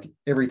that. Yeah, like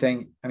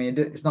everything. I mean,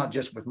 it's not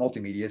just with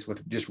multimedia; it's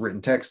with just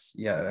written text.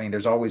 Yeah, I mean,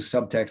 there's always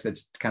subtext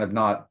that's kind of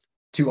not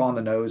too on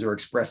the nose or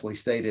expressly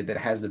stated that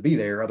has to be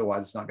there.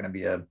 Otherwise, it's not going to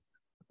be a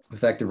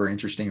effective or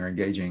interesting or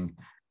engaging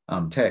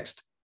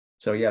text.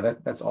 So yeah,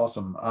 that's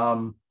awesome.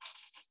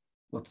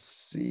 Let's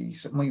see.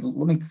 So let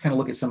me kind of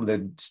look at some of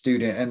the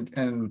students.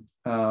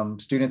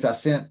 I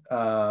sent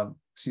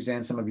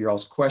Suzanne some of your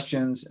all's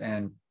questions,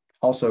 and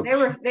also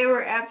they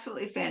were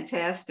absolutely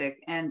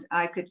fantastic, and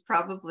I could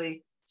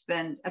probably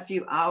spend a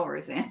few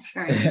hours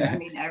answering. I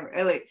mean,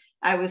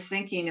 I was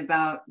thinking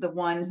about the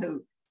one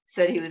who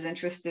said he was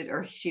interested,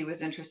 or she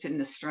was interested in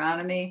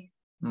astronomy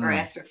or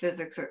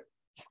astrophysics, or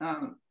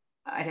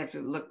I'd have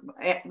to look,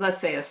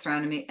 let's say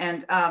astronomy.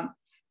 And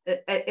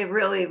it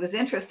really was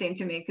interesting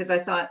to me, because I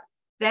thought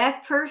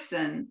that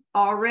person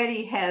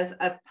already has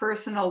a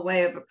personal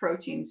way of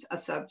approaching a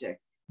subject,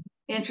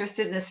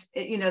 interested in this,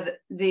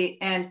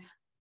 and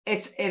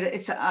it's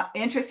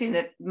interesting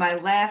that my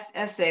last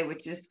essay,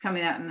 which is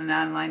coming out in an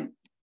online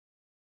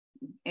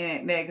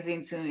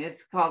magazine soon,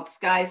 it's called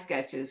Sky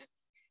Sketches.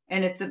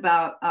 And it's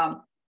about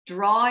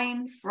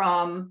drawing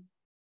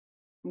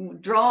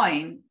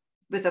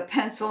with a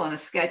pencil and a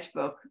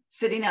sketchbook,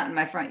 sitting out in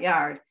my front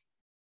yard,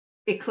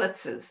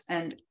 eclipses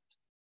and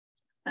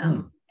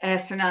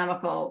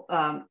astronomical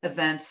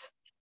events.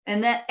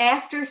 And that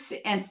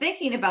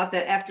thinking about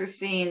that after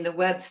seeing the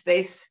Webb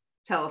Space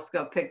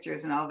Telescope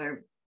pictures and all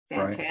their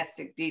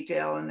fantastic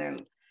detail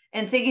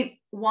and thinking,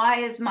 why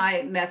is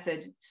my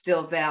method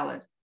still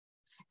valid?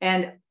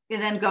 And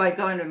then I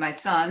go into my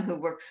son, who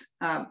works,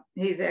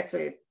 he's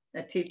actually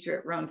a teacher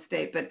at Rhode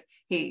State, but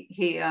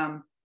he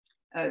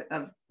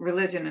of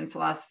religion and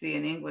philosophy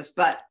and English,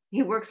 but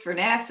he works for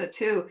NASA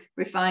too,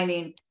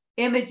 refining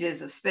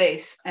images of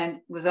space, and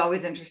was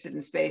always interested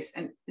in space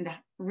and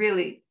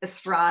really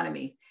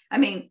astronomy. I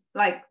mean,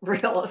 like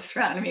real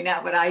astronomy,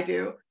 not what I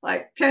do,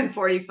 like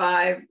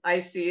 10:45,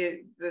 I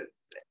see the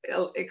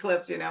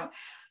eclipse,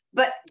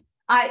 But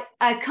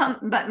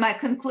but my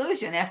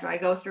conclusion after I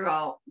go through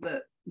all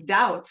the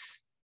doubts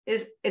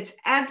is it's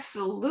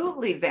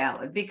absolutely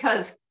valid,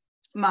 because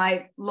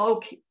my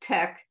low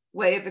tech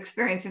way of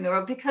experiencing the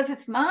world, because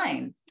it's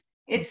mine.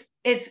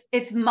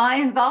 It's my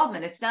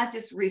involvement. It's not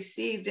just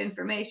received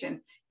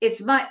information.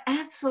 It's my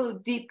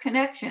absolute deep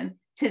connection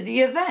to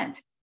the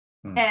event.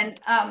 And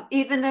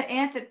even the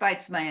ant that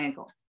bites my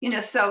ankle,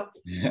 so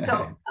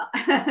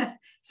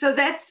so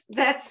that's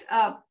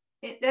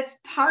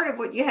part of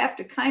what you have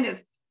to kind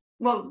of,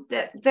 well,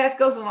 that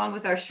goes along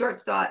with our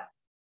short thought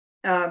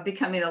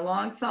becoming a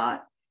long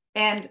thought,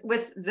 and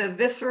with the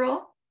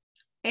visceral,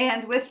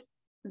 and with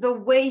the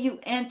way you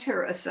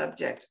enter a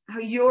subject, how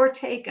your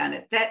take on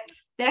it,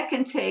 that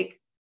can take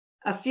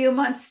a few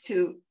months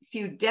to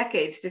few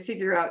decades to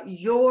figure out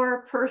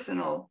your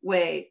personal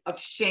way of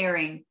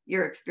sharing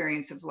your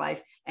experience of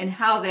life and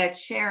how that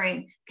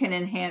sharing can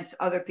enhance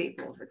other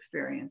people's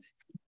experience.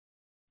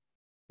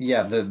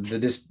 Yeah,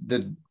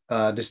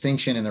 the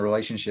distinction in the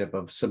relationship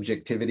of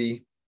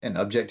subjectivity and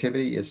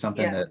objectivity is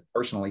something that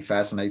personally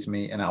fascinates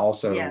me. And I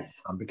also,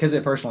 because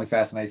it personally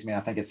fascinates me, I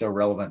think it's so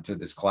relevant to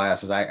this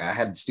class. As I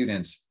had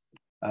students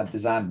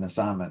designed an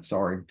assignment.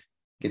 Sorry,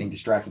 getting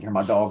distracted here.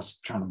 My dog's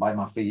trying to bite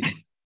my feet.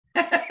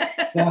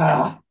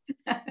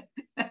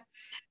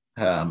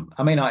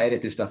 I may not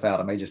edit this stuff out.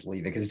 I may just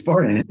leave it because it's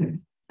part of it.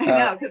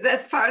 No, because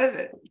that's part of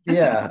it.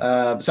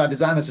 So I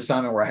designed this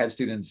assignment where I had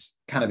students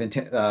kind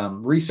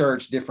of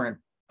research different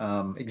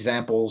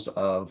examples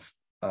of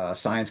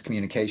science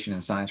communication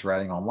and science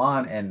writing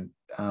online,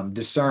 and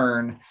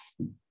discern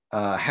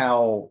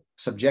how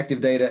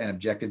subjective data and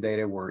objective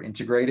data were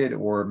integrated,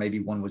 or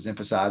maybe one was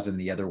emphasized and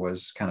the other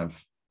was kind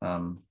of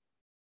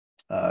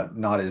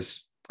not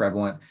as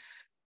prevalent.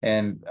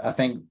 And I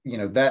think,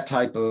 that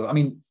type of,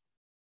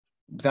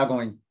 without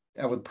going,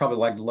 I would probably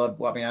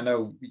love, I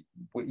know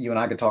you and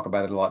I could talk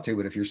about it a lot too,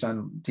 but if your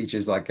son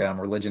teaches like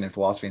religion and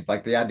philosophy,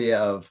 like the idea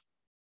of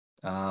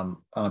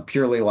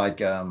purely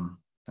like, I'll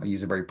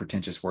use a very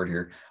pretentious word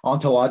here,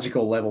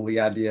 ontological level,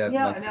 the idea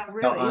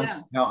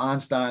how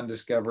Einstein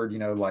discovered,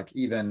 like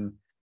even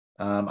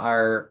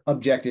our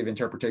objective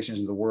interpretations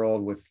of the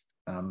world with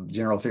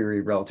general theory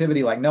of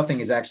relativity, like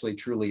nothing is actually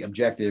truly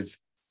objective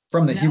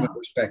from the human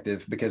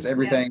perspective, because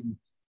everything,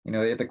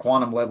 at the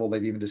quantum level,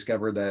 they've even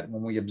discovered that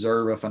when we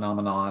observe a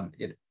phenomenon,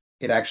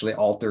 it actually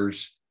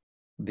alters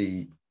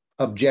the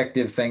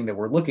objective thing that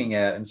we're looking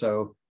at. And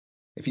so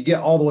if you get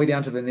all the way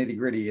down to the nitty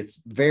gritty,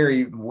 it's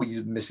very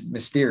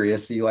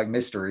mysterious. So you like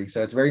mystery.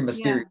 So it's very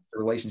mysterious, the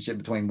relationship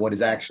between what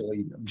is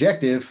actually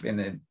objective in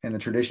the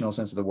traditional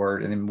sense of the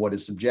word, and then what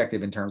is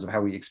subjective in terms of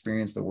how we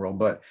experience the world.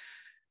 But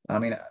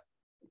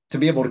to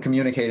be able to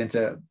communicate and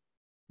to,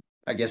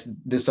 I guess,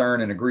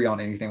 discern and agree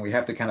on anything, we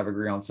have to kind of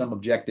agree on some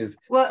objective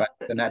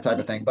facts and that type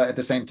of thing. But at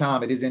the same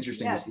time, it is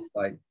interesting to see,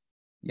 like,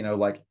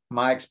 like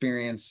my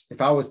experience, if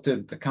I was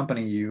to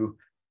accompany you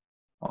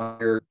on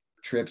your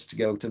trips to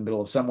go to the middle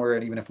of somewhere,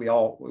 and even if we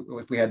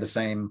had the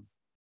same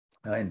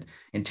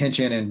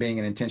intention and being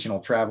an intentional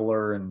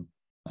traveler and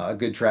a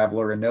good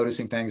traveler and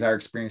noticing things, our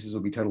experiences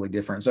would be totally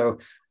different. So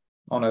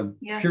on a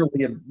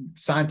purely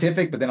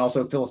scientific, but then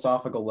also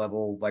philosophical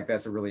level, like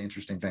that's a really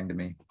interesting thing to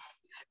me.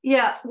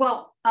 Yeah,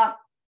 well,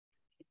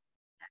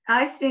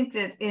 I think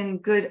that in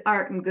good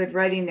art and good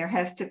writing, there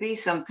has to be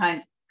some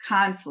kind of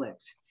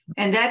conflict.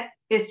 And that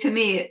is, to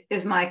me,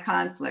 is my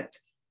conflict.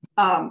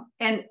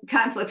 And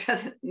conflict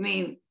doesn't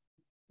mean,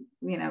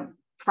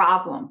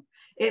 problem.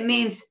 It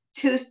means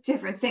two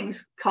different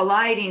things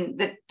colliding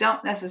that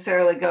don't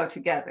necessarily go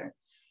together.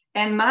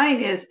 And mine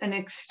is an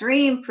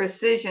extreme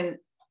precision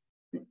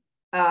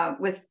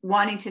with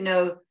wanting to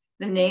know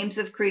the names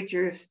of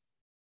creatures,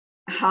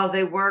 how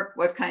they work,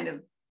 what kind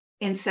of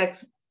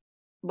insects,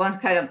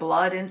 what kind of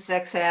blood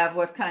insects have,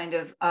 what kind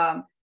of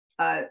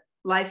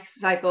life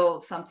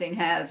cycle something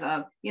has,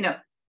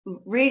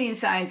 reading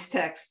science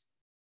texts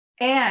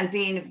and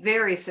being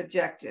very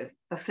subjective.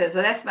 So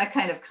that's my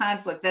kind of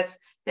conflict.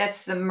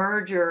 That's the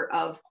merger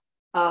of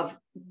a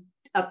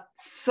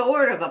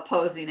sort of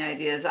opposing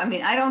ideas.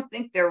 I don't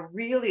think they're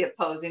really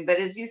opposing, but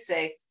as you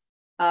say,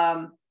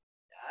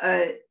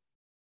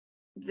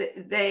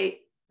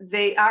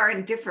 they are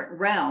in different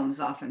realms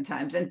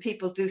oftentimes, and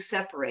people do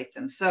separate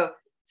them. So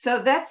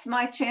that's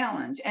my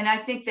challenge. And I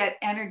think that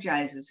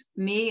energizes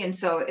me. And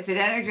so if it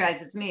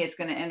energizes me, it's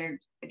going to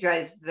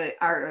energize the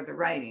art or the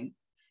writing.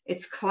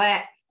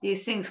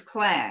 These things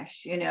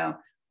clash, and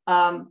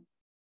I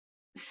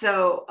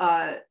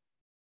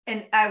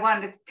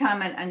wanted to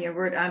comment on your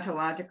word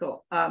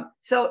ontological.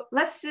 So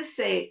let's just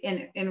say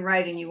in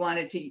writing, you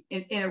wanted to,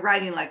 in a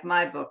writing like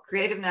my book,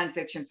 creative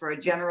nonfiction for a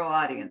general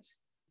audience,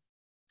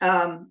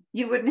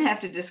 you wouldn't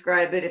have to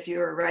describe it if you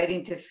were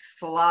writing to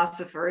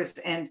philosophers,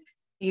 and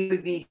you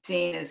would be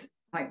seen as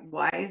like,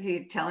 why is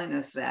he telling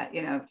us that,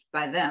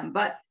 by them?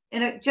 But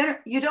in a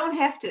you don't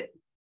have to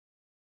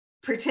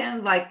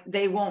pretend like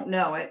they won't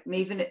know it,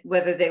 even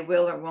whether they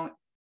will or won't.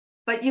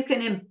 But you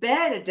can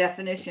embed a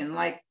definition,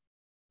 like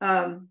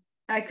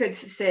I could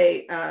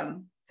say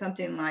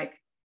something like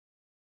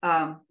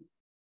an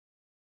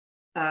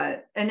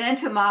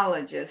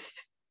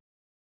entomologist,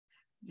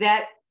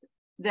 that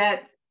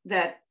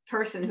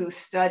person who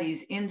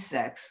studies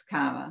insects,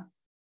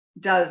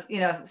 does,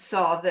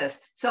 saw this.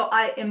 So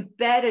I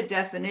embed a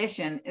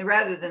definition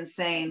rather than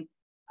saying,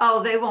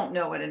 oh, they won't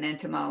know what an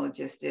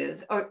entomologist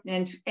is,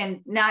 and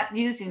not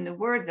using the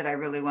word that I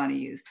really want to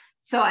use.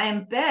 So I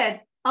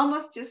embed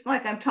almost just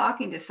like I'm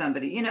talking to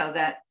somebody, you know,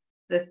 that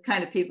the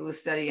kind of people who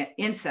study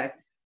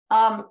insects.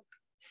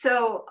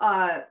 So,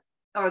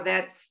 or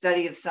that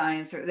study of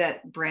science or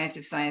that branch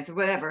of science or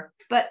whatever.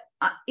 But,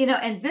 you know,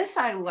 and this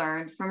I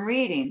learned from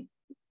reading.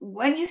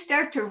 When you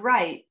start to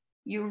write,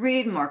 you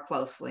read more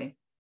closely.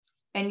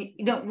 And,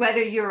 you know,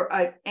 whether you're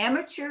an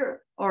amateur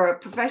or a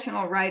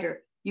professional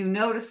writer, you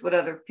notice what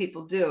other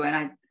people do.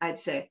 And I'd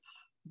say,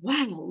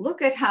 wow,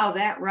 look at how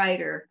that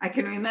writer, I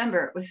can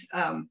remember it was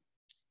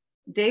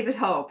David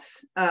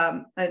Hopes,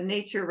 a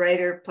nature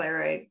writer,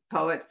 playwright,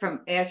 poet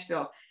from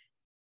Asheville.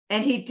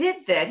 And he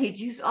did that. He'd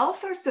use all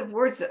sorts of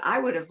words that I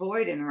would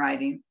avoid in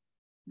writing,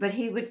 but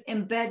he would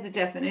embed the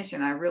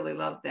definition. I really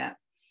loved that.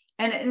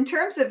 And in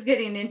terms of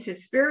getting into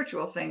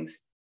spiritual things,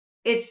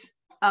 it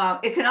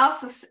can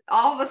also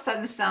all of a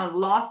sudden sound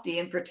lofty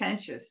and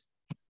pretentious.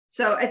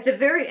 So at the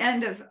very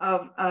end of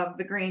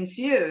the Green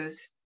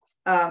Fuse,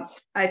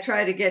 I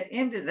try to get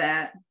into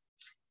that.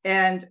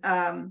 And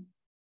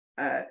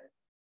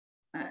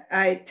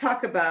I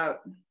talk about,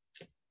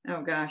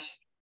 oh gosh,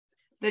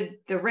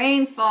 the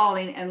rain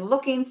falling and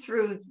looking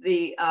through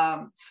the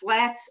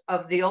slats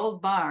of the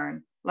old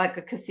barn like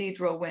a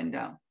cathedral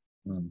window.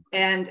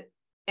 And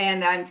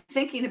I'm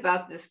thinking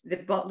about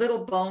the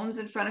little bones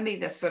in front of me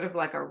that's sort of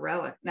like a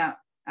relic. Now,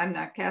 I'm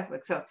not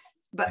Catholic,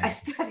 but I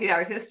studied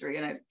art history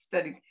and I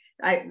studied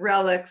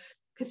relics,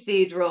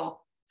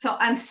 cathedral. So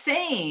I'm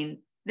saying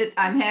that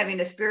I'm having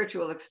a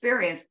spiritual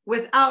experience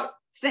without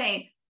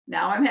saying,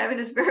 now I'm having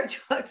a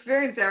spiritual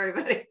experience,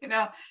 everybody. You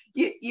know,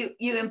 you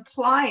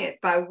imply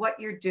it by what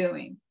you're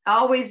doing.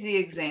 Always the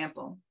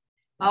example,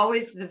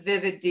 always the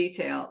vivid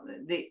detail,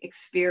 the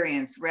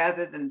experience,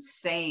 rather than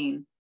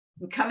saying,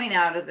 coming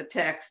out of the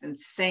text and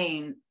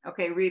saying,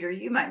 okay, reader,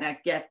 you might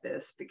not get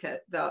this, because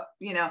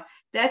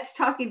that's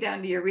talking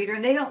down to your reader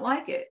and they don't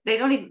like it. They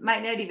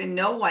might not even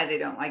know why they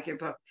don't like your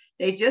book.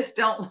 They just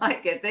don't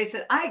like it. They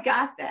said, I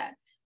got that.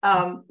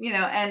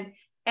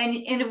 And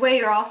in a way,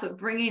 you're also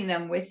bringing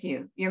them with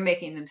you. You're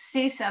making them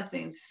see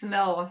something,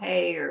 smell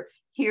hay, or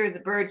hear the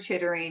bird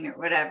chittering or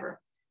whatever.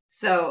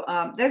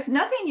 So there's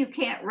nothing you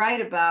can't write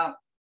about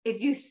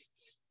if you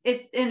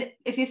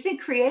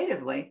think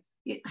creatively.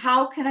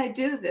 How can I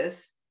do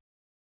this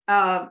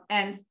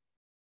and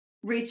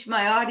reach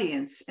my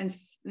audience and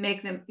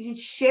make them,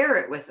 share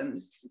it with them?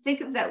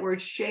 Think of that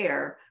word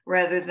share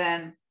rather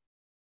than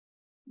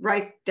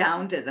write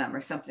down to them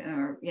or something,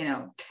 or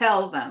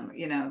tell them,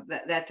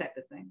 that type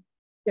of thing.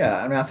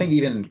 Yeah, I mean, I think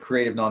even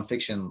creative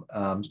nonfiction,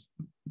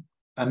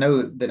 I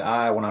know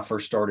that when I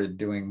first started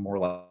doing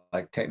more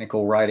like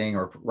technical writing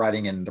or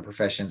writing in the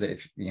professions,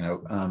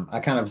 you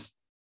kind of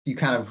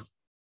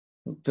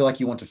feel like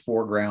you want to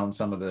foreground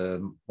some of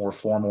the more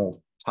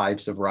formal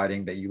types of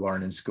writing that you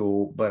learned in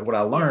school. But what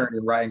I learned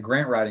in writing,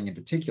 grant writing in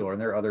particular,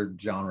 and there are other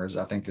genres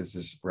I think this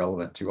is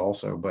relevant to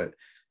also, but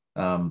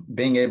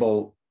being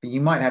able, you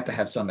might have to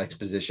have some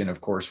exposition, of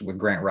course, with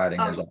grant writing.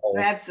 There's a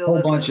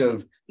whole bunch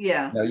of, you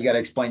got to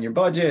explain your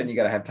budget and you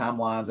got to have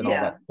timelines and all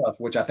that stuff,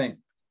 which I think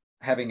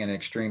having an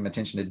extreme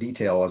attention to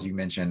detail, as you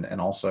mentioned,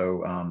 and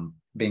also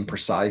being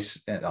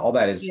precise, and all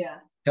that is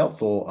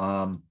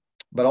helpful.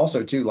 But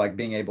also too, like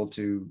being able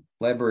to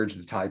leverage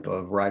the type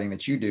of writing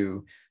that you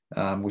do,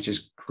 which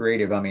is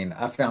creative. I mean,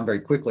 I found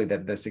very quickly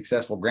that the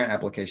successful grant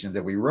applications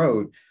that we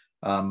wrote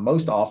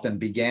most often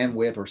began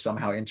with or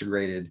somehow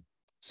integrated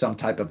some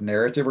type of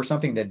narrative or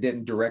something that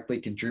didn't directly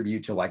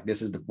contribute to like,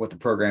 this is what the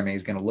programming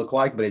is going to look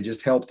like, but it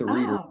just helped the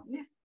reader.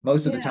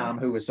 Most of the time,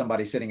 who was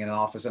somebody sitting in an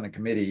office on a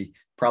committee,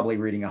 probably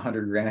reading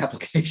 100 grant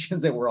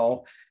applications that were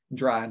all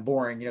dry and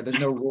boring. There's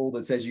no rule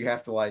that says you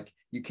have to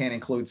you can't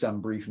include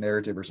some brief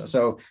narrative or so.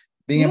 So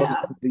being able to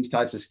do these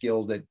types of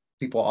skills that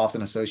people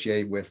often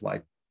associate with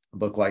like a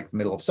book like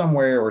Middle of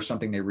Somewhere or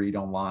something they read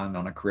online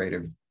on a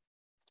creative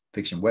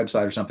fiction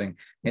website or something,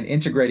 and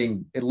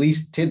integrating at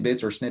least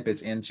tidbits or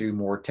snippets into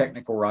more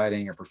technical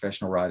writing or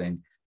professional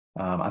writing,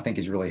 I think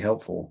is really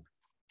helpful.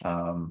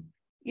 And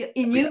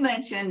you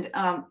mentioned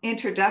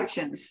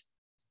introductions,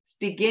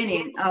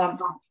 beginning.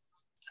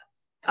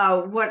 What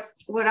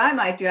I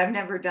might do, I've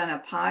never done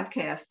a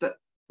podcast,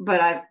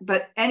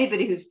 but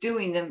anybody who's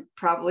doing them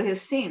probably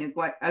has seen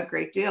a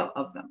great deal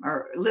of them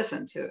or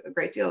listened to a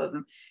great deal of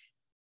them,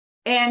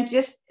 and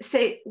just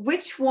say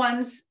which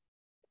ones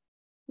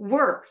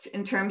worked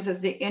in terms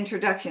of the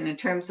introduction, in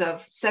terms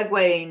of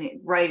segueing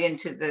right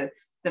into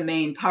the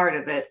main part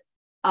of it.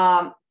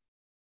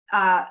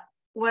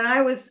 When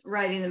I was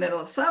writing The Middle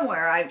of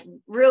Somewhere, I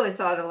really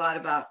thought a lot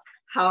about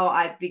how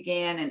I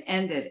began and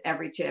ended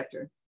every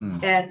chapter.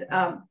 And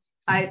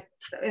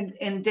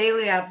in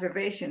Daily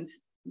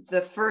Observations,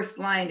 the first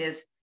line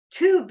is,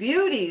 "Two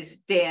beauties,"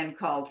 Dan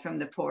called from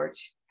the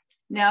porch.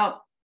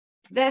 Now,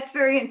 that's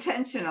very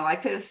intentional. I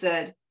could have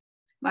said,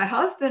 "My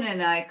husband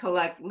and I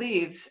collect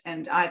leaves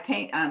and I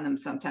paint on them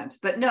sometimes."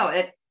 But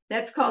no,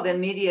 that's called in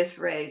medias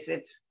res.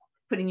 It's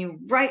putting you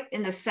right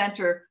in the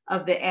center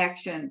of the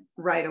action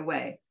right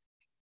away.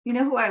 You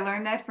know who I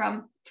learned that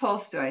from?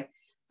 Tolstoy.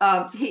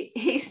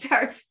 He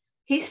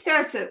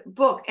starts a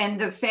book and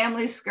the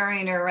family's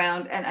scurrying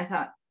around. And I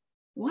thought,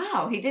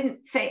 wow, he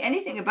didn't say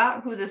anything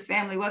about who this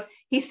family was.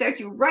 He starts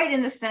you right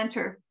in the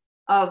center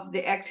of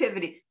the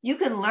activity. You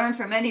can learn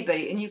from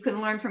anybody, and you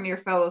can learn from your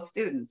fellow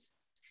students.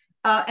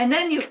 And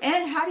then you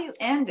end. How do you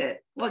end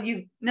it? Well,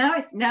 you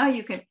now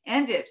you can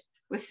end it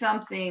with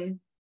something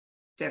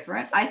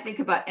different. I think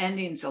about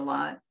endings a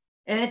lot.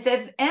 And at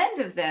the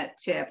end of that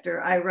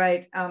chapter, I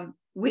write,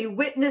 we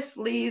witness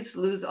leaves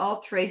lose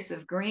all trace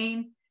of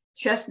green,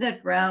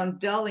 chestnut brown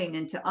dulling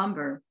into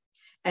umber,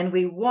 and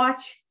we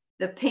watch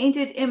the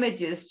painted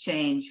images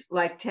change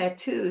like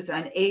tattoos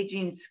on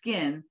aging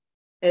skin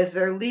as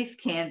their leaf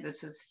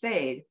canvases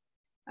fade.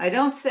 I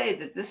don't say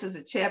that this is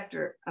a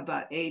chapter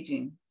about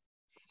aging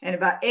and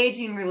about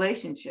aging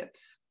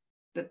relationships,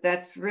 but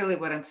that's really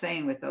what I'm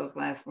saying with those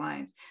last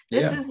lines.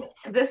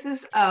 This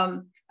is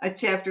a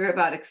chapter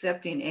about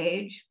accepting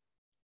age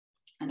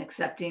and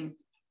accepting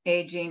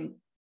aging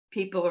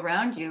people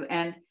around you,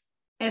 and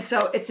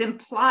so it's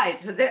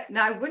implied. So that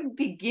now I wouldn't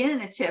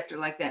begin a chapter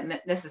like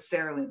that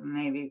necessarily.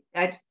 Maybe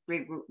I'd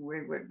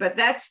reword, but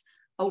that's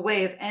a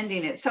way of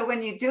ending it. So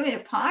when you're doing a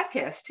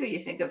podcast too, you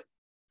think of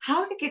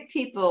how to get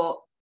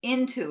people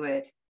into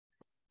it.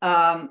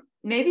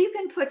 Maybe you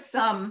can put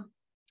some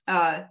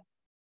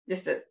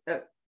just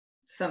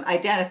some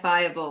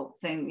identifiable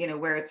thing,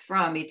 where it's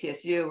from,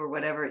 ETSU or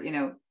whatever,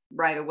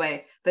 right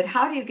away. But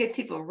how do you get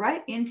people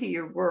right into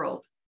your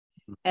world?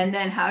 And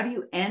then how do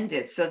you end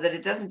it so that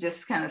it doesn't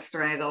just kind of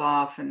straggle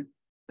off? And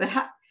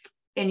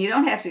you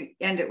don't have to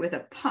end it with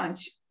a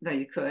punch, though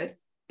you could,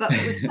 but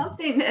with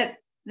something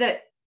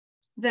that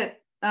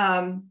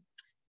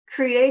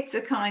creates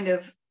a kind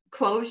of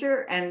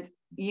closure. And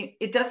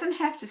it doesn't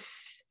have to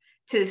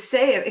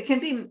say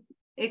it.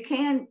 It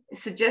can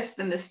suggest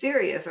the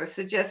mysterious or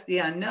suggest the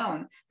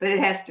unknown, but it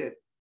has to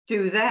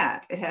do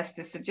that. It has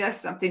to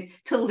suggest something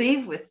to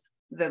leave with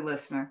the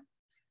listener.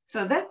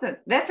 So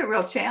that's a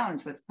real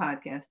challenge with the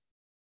podcast.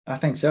 I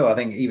think so. I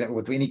think even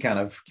with any kind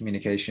of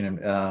communication,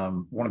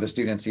 one of the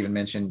students even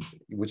mentioned,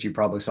 which you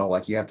probably saw,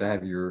 like you have to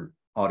have your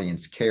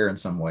audience care in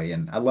some way.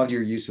 And I loved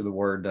your use of the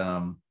word.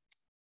 I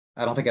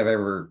don't think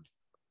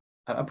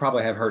I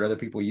probably have heard other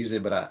people use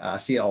it, but I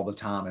see it all the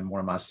time in one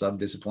of my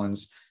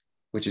sub-disciplines,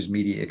 which is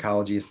media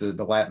ecology. It's the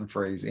Latin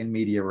phrase in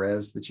media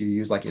res that you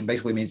use. Like it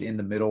basically means in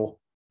the middle.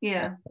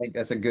 Yeah. And I think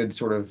that's a good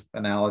sort of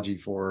analogy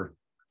for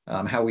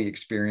how we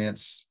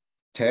experience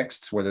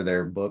texts, whether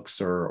they're books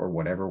or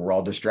whatever. We're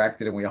all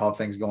distracted and we all have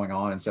things going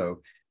on. And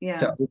so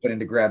to open and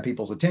to grab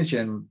people's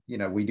attention,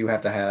 we do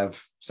have to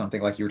have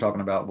something like you were talking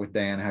about with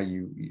Dan, how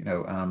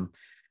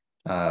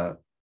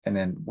and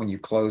then when you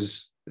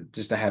close,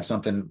 just to have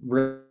something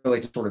really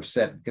to sort of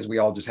set, because we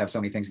all just have so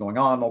many things going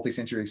on,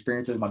 multi-sensory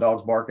experiences. My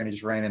dog's barking, he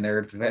just ran in there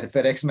at the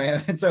FedEx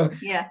man. And so,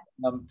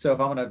 so if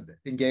I'm going to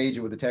engage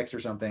with a text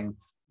or something,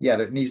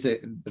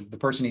 the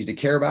person needs to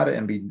care about it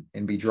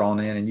and be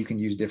drawn in, and you can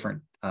use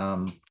different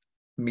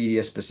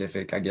media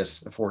specific, I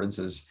guess,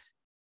 affordances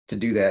to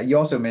do that. You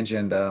also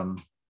mentioned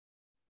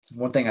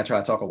one thing I try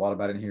to talk a lot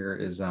about in here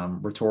is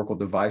rhetorical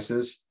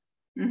devices.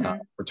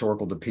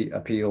 Rhetorical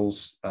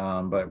appeals,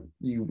 but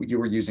you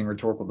were using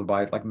rhetorical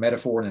device, like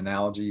metaphor and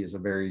analogy is a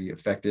very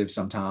effective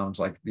sometimes,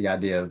 like the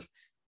idea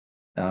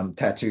of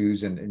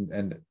tattoos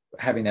and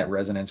having that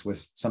resonance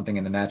with something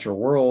in the natural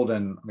world.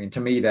 And I mean,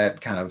 to me,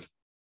 that kind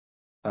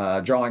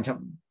of drawing to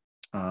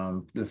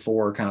the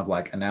four kind of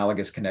like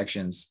analogous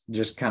connections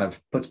just kind of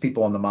puts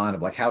people in the mind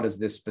of like, how does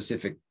this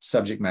specific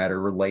subject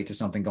matter relate to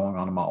something going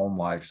on in my own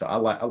life? So I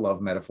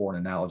love metaphor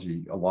and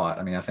analogy a lot.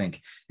 I mean, I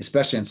think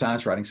especially in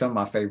science writing, some of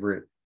my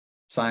favorite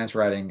science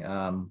writing,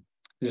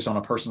 just on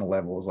a personal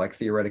level, is like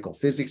theoretical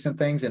physics and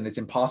things. And it's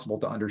impossible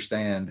to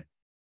understand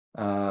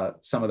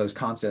some of those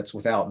concepts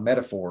without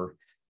metaphor.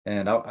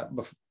 And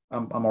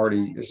I'm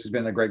already, this has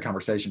been a great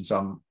conversation, so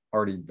I'm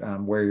already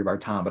wary of our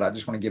time, but I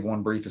just want to give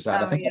one brief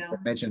aside. I think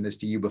I've mentioned this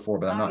to you before,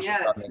 but I'm not sure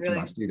if I've mentioned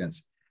to my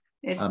students.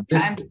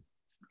 Time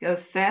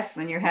goes fast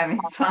when you're having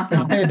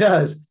fun. It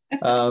does.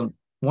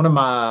 One of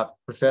my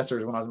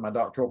professors, when I was in my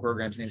doctoral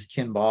program, his name is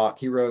Ken Bach.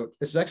 He wrote,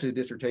 this is actually a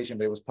dissertation,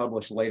 but it was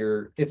published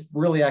later. It's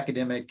really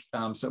academic.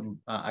 So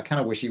I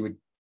kind of wish he would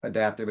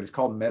adapt it, but it's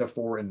called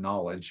Metaphor and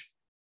Knowledge,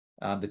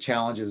 the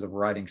Challenges of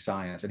Writing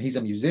Science. And he's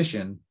a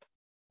musician,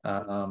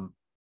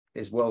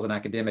 as well as an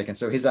academic. And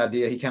so his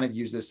idea, he kind of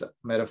used this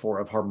metaphor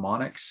of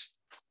harmonics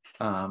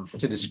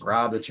to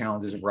describe the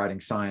challenges of writing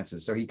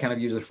sciences. So he kind of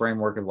used a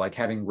framework of like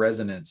having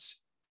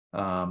resonance.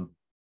 And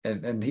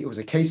it was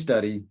a case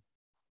study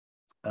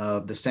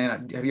of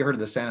have you heard of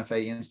the Santa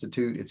Fe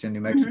Institute? It's in New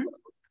Mexico.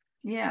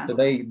 Yeah. So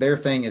their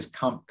thing is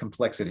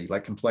complexity,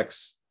 like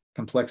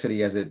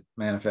complexity as it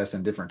manifests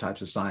in different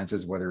types of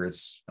sciences, whether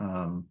it's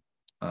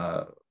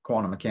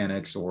quantum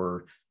mechanics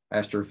or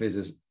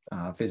astrophysics,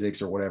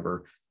 physics or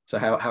whatever. So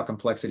how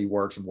complexity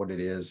works and what it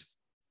is.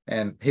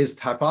 And his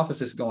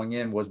hypothesis going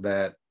in was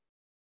that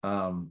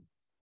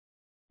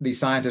these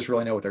scientists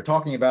really know what they're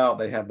talking about.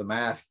 They have the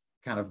math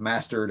kind of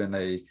mastered, and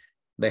they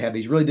have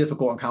these really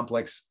difficult and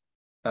complex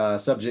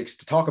subjects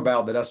to talk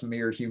about that us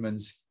mere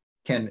humans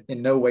can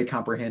in no way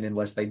comprehend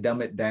unless they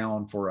dumb it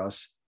down for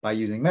us by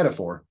using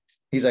metaphor.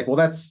 he's like, well,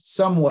 that's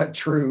somewhat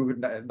true,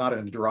 not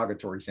in a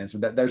derogatory sense,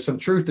 but that there's some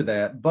truth to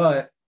that.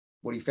 But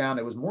what he found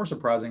that was more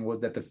surprising was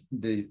that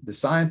the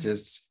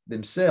scientists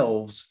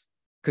themselves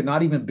could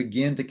not even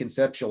begin to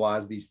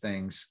conceptualize these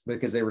things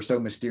because they were so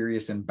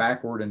mysterious and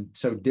backward and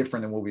so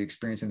different than what we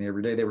experience in the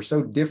everyday. They were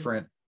so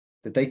different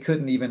that they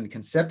couldn't even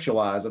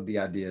conceptualize of the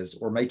ideas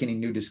or make any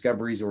new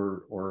discoveries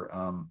or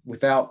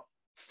without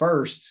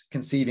first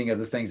conceiving of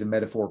the things in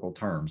metaphorical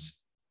terms.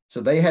 So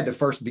they had to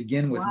first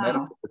begin with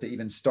metaphor to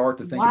even start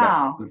to think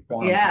about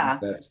quantum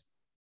concepts.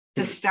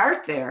 To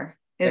start there.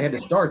 They had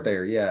to start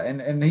there, yeah.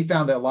 And he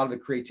found that a lot of the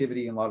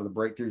creativity and a lot of the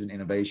breakthroughs and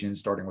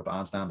innovations, starting with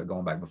Einstein, but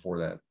going back before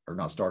that, or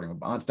not starting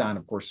with Einstein,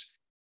 of course,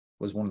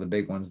 was one of the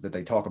big ones that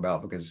they talk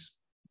about because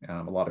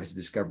a lot of his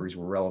discoveries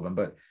were relevant.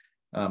 But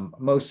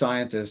most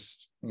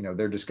scientists,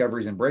 their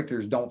discoveries and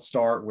breakthroughs don't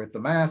start with the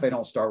math. They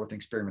don't start with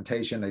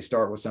experimentation. They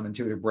start with some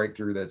intuitive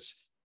breakthrough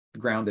that's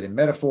grounded in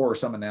metaphor or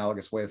some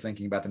analogous way of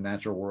thinking about the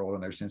natural world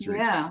and their sensory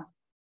experience.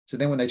 So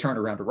then when they turn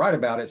around to write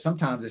about it,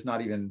 sometimes it's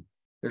not even,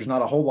 there's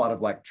not a whole lot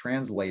of like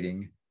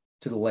translating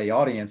to the lay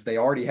audience. They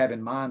already have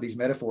in mind these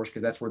metaphors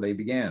because that's where they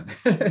began.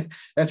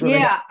 That's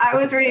where I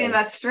was reading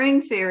about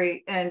string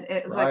theory and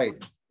it was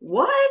like,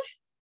 what?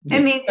 I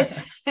mean,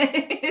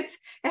 it's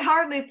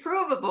hardly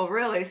provable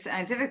really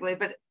scientifically,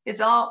 but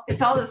it's all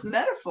this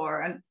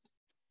metaphor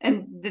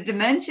and the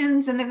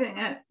dimensions and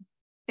everything.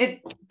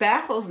 It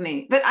baffles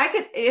me, but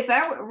if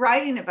I were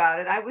writing about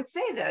it, I would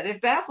say that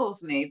it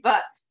baffles me,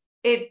 but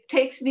it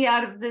takes me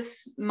out of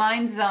this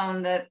mind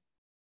zone that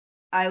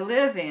I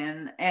live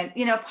in. And,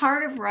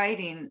 part of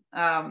writing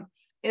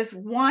is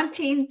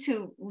wanting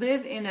to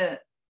live in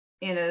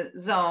a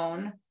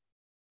zone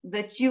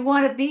that you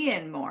want to be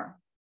in more.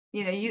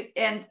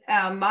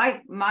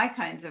 My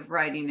kinds of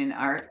writing in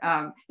art,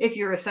 if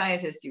you're a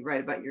scientist, you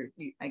write about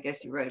I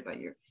guess you write about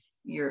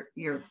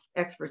your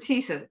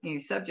expertise of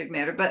your subject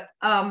matter, but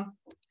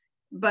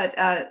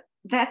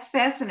that's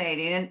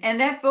fascinating,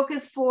 and that book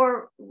is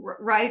for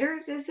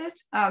writers, is it?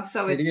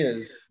 So it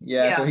is,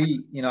 yeah. So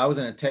I was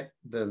in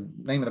the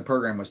name of the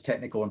program was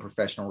Technical and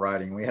Professional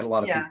Writing. We had a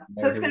lot of people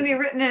so it's going to be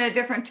written in a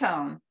different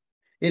tone.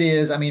 It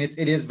is. I mean,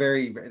 it is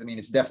very,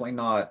 it's definitely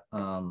not,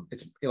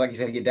 it's like you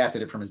said, he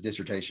adapted it from his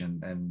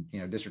dissertation,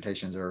 and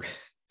dissertations are,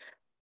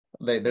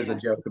 there's a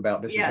joke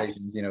about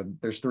dissertations.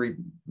 There's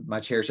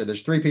my chair said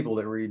there's 3 people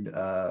that read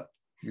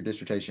your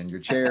dissertation: your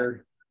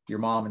chair, your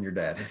mom, and your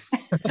dad.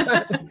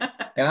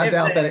 And I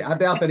doubt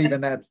that even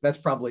that's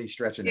probably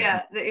stretching it.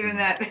 Yeah, even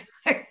that.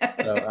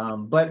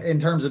 So, but in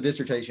terms of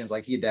dissertations,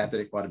 like he adapted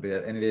it quite a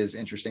bit, and it is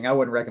interesting. I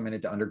wouldn't recommend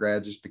it to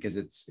undergrads just because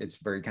it's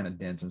very kind of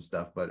dense and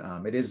stuff. But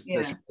it is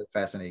there's some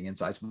fascinating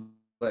insights.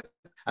 But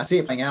I see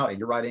it playing out in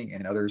your writing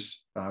and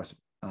others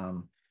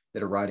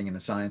that are writing in the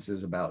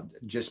sciences about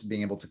just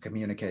being able to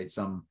communicate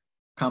some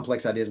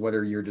complex ideas,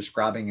 whether you're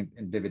describing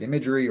in vivid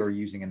imagery or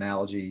using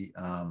analogy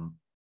and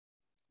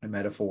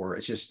metaphor.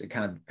 It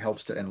kind of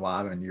helps to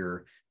enliven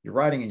your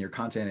writing and your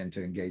content and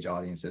to engage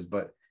audiences.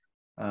 But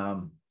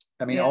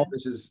all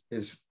this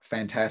is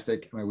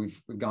fantastic. I mean,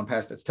 we've gone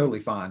past. That's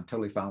totally fine.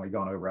 We've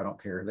gone over. I don't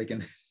care. They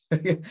can.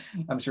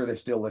 I'm sure they're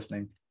still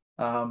listening.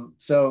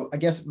 So I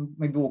guess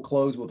maybe we'll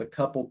close with a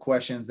couple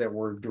questions that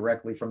were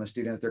directly from the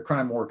students. They're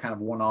kind of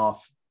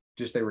one-off.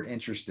 Just they were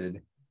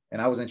interested,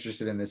 and I was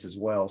interested in this as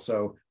well.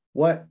 So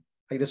I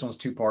think this one's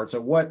 2 parts.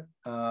 So what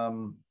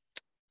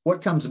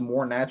comes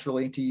more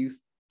naturally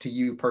to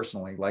you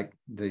personally, like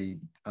the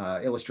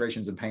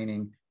illustrations and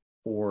painting,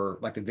 or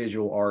like the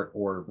visual art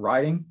or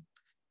writing?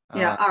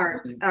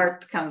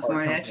 Art comes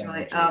more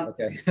naturally.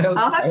 Okay.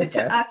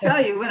 I'll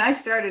tell you, when I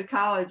started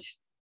college,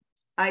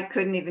 I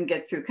couldn't even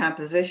get through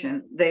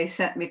composition. They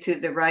sent me to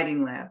the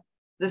writing lab.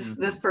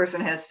 This person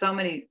has so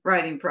many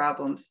writing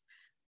problems.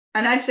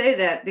 And I say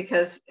that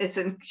because it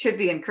should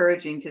be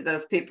encouraging to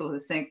those people who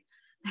think,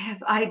 I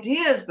have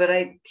ideas, but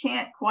I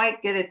can't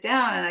quite get it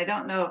down, and I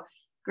don't know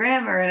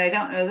grammar, and I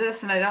don't know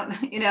this, and I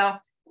don't know,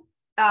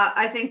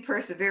 I think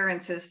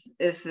perseverance is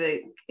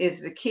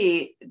the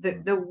key.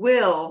 The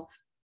will,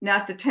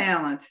 not the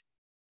talent,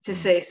 to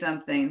say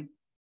something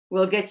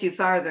will get you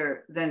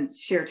farther than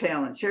sheer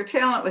talent. Sheer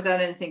talent without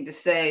anything to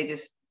say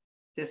just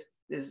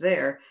is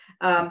there.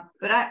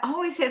 But I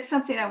always had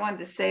something I wanted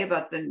to say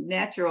about the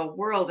natural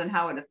world and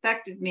how it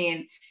affected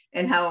me,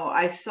 and how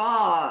I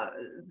saw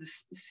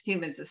this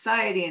human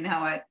society and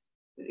how I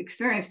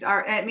experienced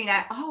art. I mean,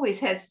 I always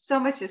had so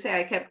much to say.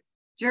 I kept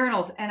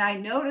journals, and I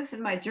noticed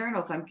in my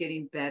journals I'm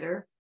getting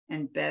better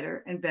and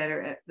better and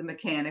better at the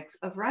mechanics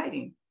of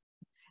writing.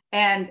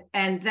 And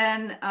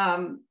then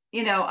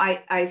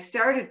I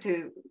started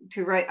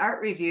to write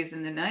art reviews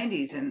in the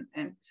 90s,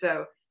 and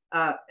so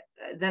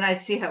then I'd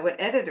see what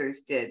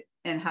editors did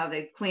and how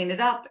they clean it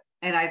up,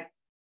 and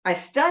I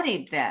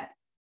studied that.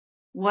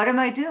 What am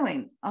I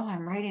doing? Oh,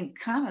 I'm writing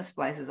comma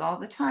splices all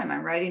the time.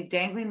 I'm writing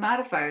dangling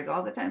modifiers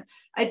all the time.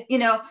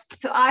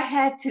 So I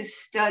had to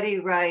study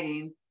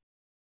writing.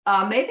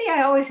 Maybe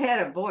I always had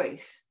a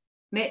voice.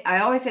 I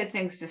always had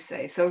things to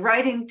say. So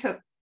writing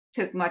took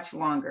much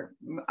longer.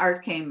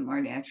 Art came more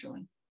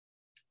naturally.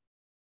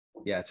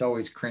 Yeah, it's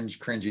always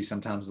cringy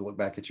sometimes to look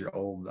back at your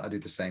old. I do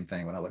the same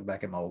thing when I look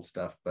back at my old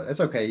stuff, but it's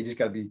okay. You just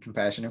got to be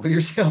compassionate with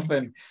yourself,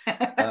 and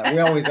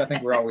I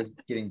think we're always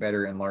getting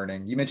better and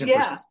learning. You mentioned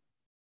Yeah.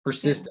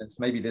 persistence.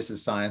 Maybe this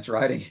is science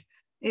writing.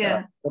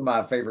 Yeah. One of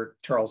my favorite,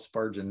 Charles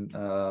Spurgeon,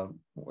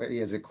 he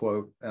has a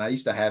quote, and I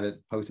used to have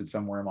it posted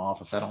somewhere in my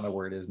office. I don't know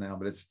where it is now,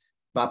 but it's,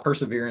 by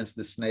perseverance,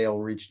 the snail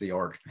reached the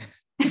ark.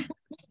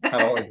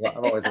 I've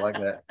always liked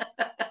that.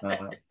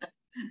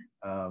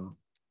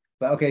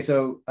 But okay,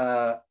 so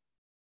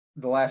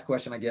the last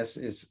question, I guess,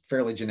 is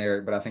fairly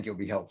generic, but I think it would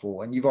be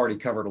helpful. And you've already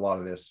covered a lot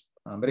of this.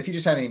 But if you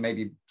just had any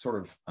maybe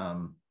sort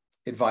of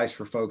advice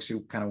for folks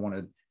who kind of want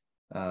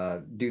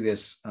to do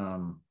this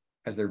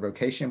as their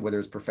vocation, whether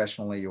it's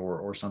professionally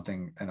or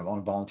something kind of on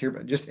a volunteer,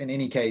 but just in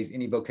any case,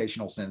 any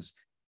vocational sense,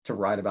 to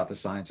write about the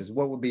sciences,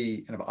 what would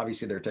be, and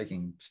obviously they're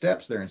taking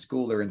steps, they're in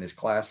school, they're in this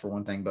class for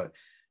one thing, but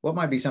what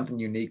might be something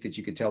unique that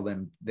you could tell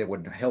them that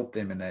would help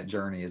them in that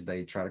journey as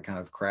they try to kind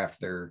of craft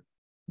their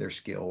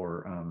skill,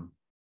 or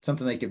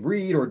something they could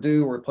read or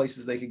do, or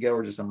places they could go,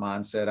 or just a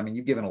mindset? I mean,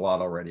 you've given a lot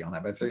already on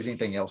that, but if there's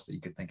anything else that you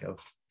could think of.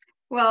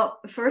 Well,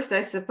 first,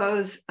 I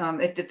suppose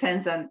it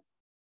depends on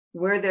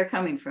where they're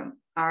coming from.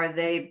 Are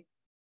they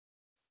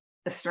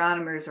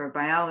astronomers or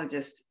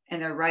biologists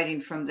and they're writing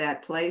from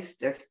that place?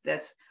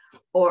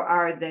 Or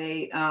are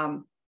they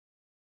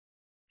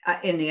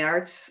in the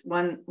arts?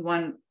 One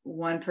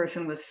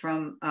person was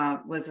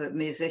a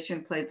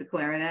musician, played the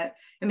clarinet.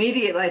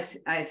 Immediately,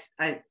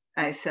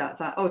 I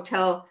thought, oh,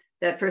 tell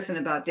that person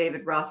about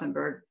David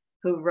Rothenberg,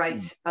 who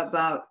writes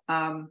about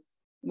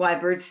why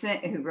birds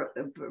sing, who wrote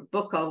a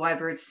book called Why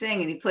Birds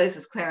Sing, and he plays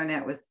his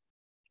clarinet with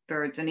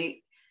birds, and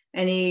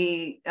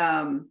he's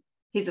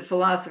a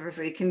philosopher,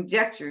 so he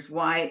conjectures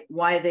why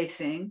they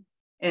sing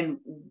and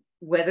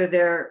whether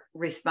they're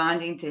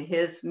responding to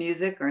his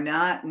music or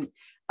not. And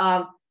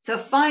so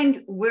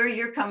find where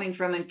you're coming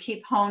from and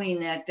keep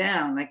honing that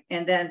down,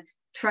 and then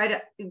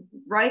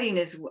writing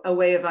is a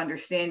way of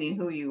understanding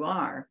who you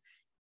are.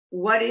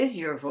 What is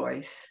your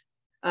voice?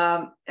 We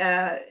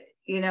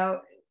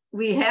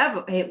have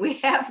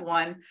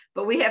one,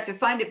 but we have to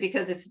find it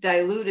because it's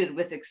diluted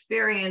with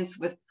experience,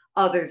 with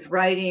others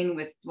writing,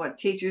 with what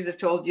teachers have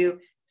told you.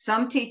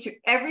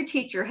 Every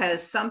teacher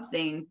has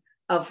something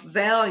of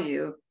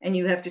value, and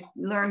you have to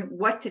learn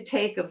what to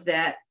take of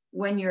that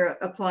when you're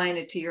applying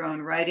it to your own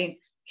writing.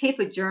 Keep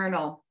a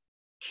journal,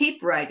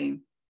 keep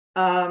writing,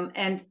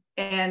 and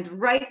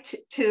write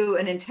to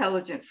an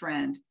intelligent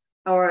friend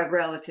or a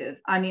relative.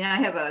 I mean, I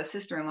have a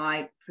sister-in-law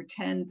I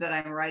pretend that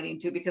I'm writing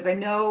to because I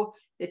know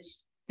that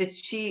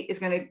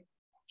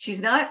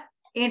she's not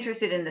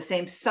interested in the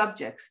same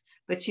subjects,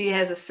 but she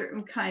has a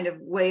certain kind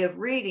of way of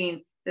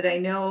reading that I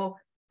know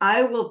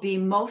I will be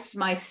most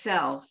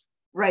myself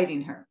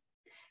writing her.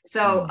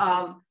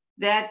 So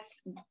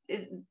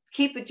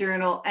keep a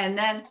journal, and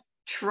then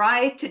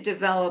try to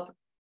develop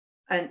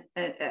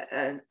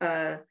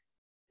a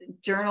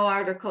journal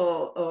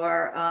article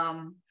or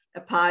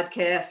a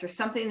podcast or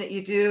something that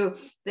you do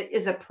that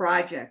is a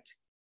project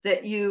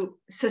that you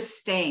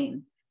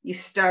sustain. You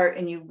start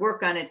and you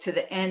work on it to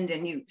the end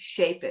and you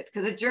shape it,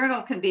 because a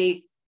journal can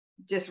be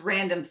just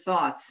random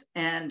thoughts,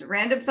 and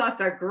random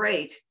thoughts are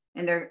great,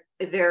 and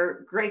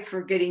they're great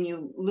for getting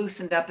you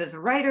loosened up as a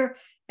writer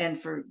and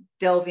for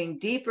delving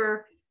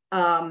deeper,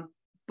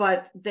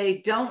 but they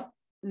don't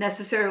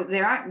necessarily,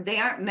 they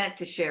aren't meant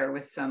to share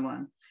with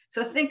someone.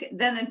 So think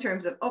then in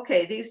terms of,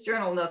 okay, these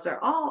journal notes are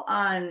all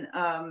on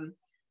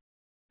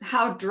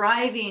how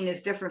driving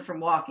is different from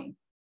walking.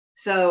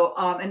 So,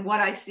 and what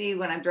I see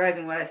when I'm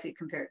driving, what I see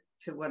compared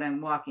to what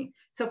I'm walking.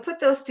 So put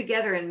those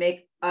together and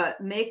make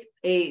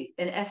an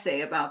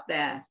essay about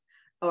that,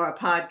 or a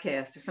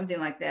podcast or something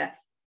like that,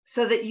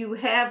 so that you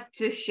have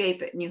to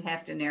shape it and you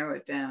have to narrow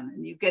it down,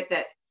 and you get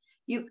that,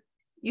 you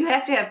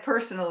have to have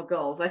personal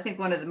goals. I think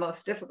one of the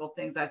most difficult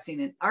things I've seen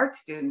in art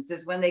students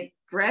is when they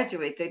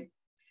graduate,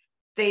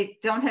 they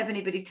don't have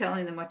anybody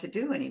telling them what to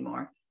do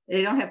anymore.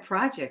 They don't have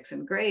projects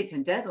and grades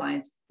and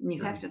deadlines, and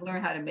you have to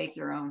learn how to make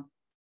your own.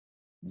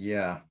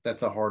 Yeah,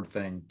 that's a hard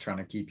thing, trying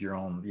to keep your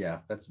own. Yeah,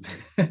 that's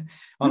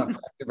on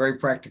a very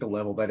practical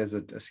level. That is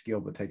a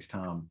skill that takes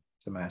time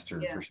to master,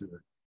 for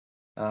sure.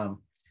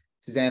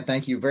 Suzanne,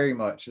 thank you very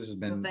much. This has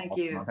been thank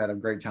awesome. you. I've had a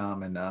great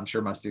time, and I'm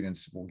sure my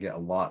students will get a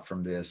lot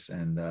from this,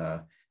 and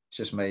it's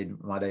just made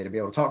my day to be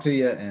able to talk to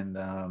you, and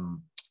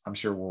I'm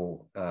sure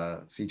we'll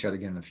see each other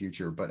again in the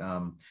future. But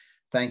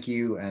thank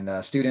you.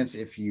 And students,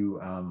 if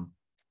you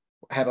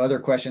have other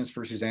questions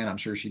for Suzanne, I'm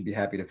sure she'd be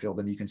happy to fill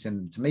them. You can send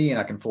them to me and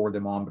I can forward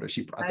them on, but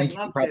I think you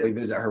can probably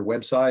visit her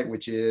website,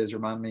 which is,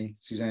 remind me,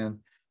 Suzanne,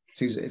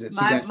 is it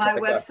my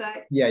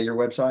website? Yeah, your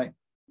website.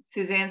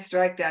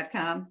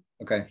 SuzanneStryk.com.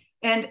 Okay.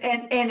 And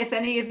if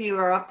any of you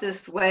are up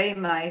this way,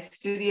 my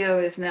studio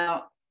is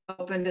now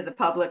open to the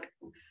public.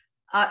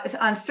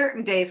 On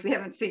certain days, we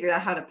haven't figured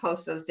out how to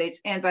post those dates,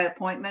 and by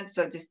appointment.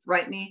 So just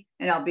write me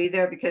and I'll be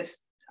there, because,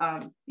 I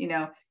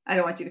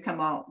don't want you to come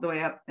all the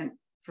way up and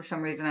for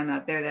some reason I'm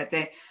not there that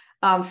day.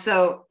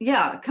 So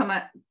yeah, come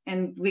on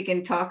and we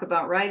can talk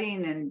about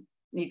writing, and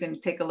you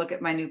can take a look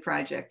at my new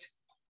project.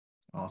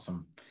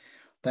 Awesome.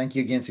 Thank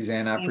you again,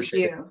 Suzanne. I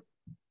appreciate it.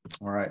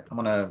 All right. I'm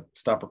going to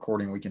stop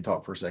recording. We can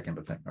talk for a second,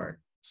 but all right.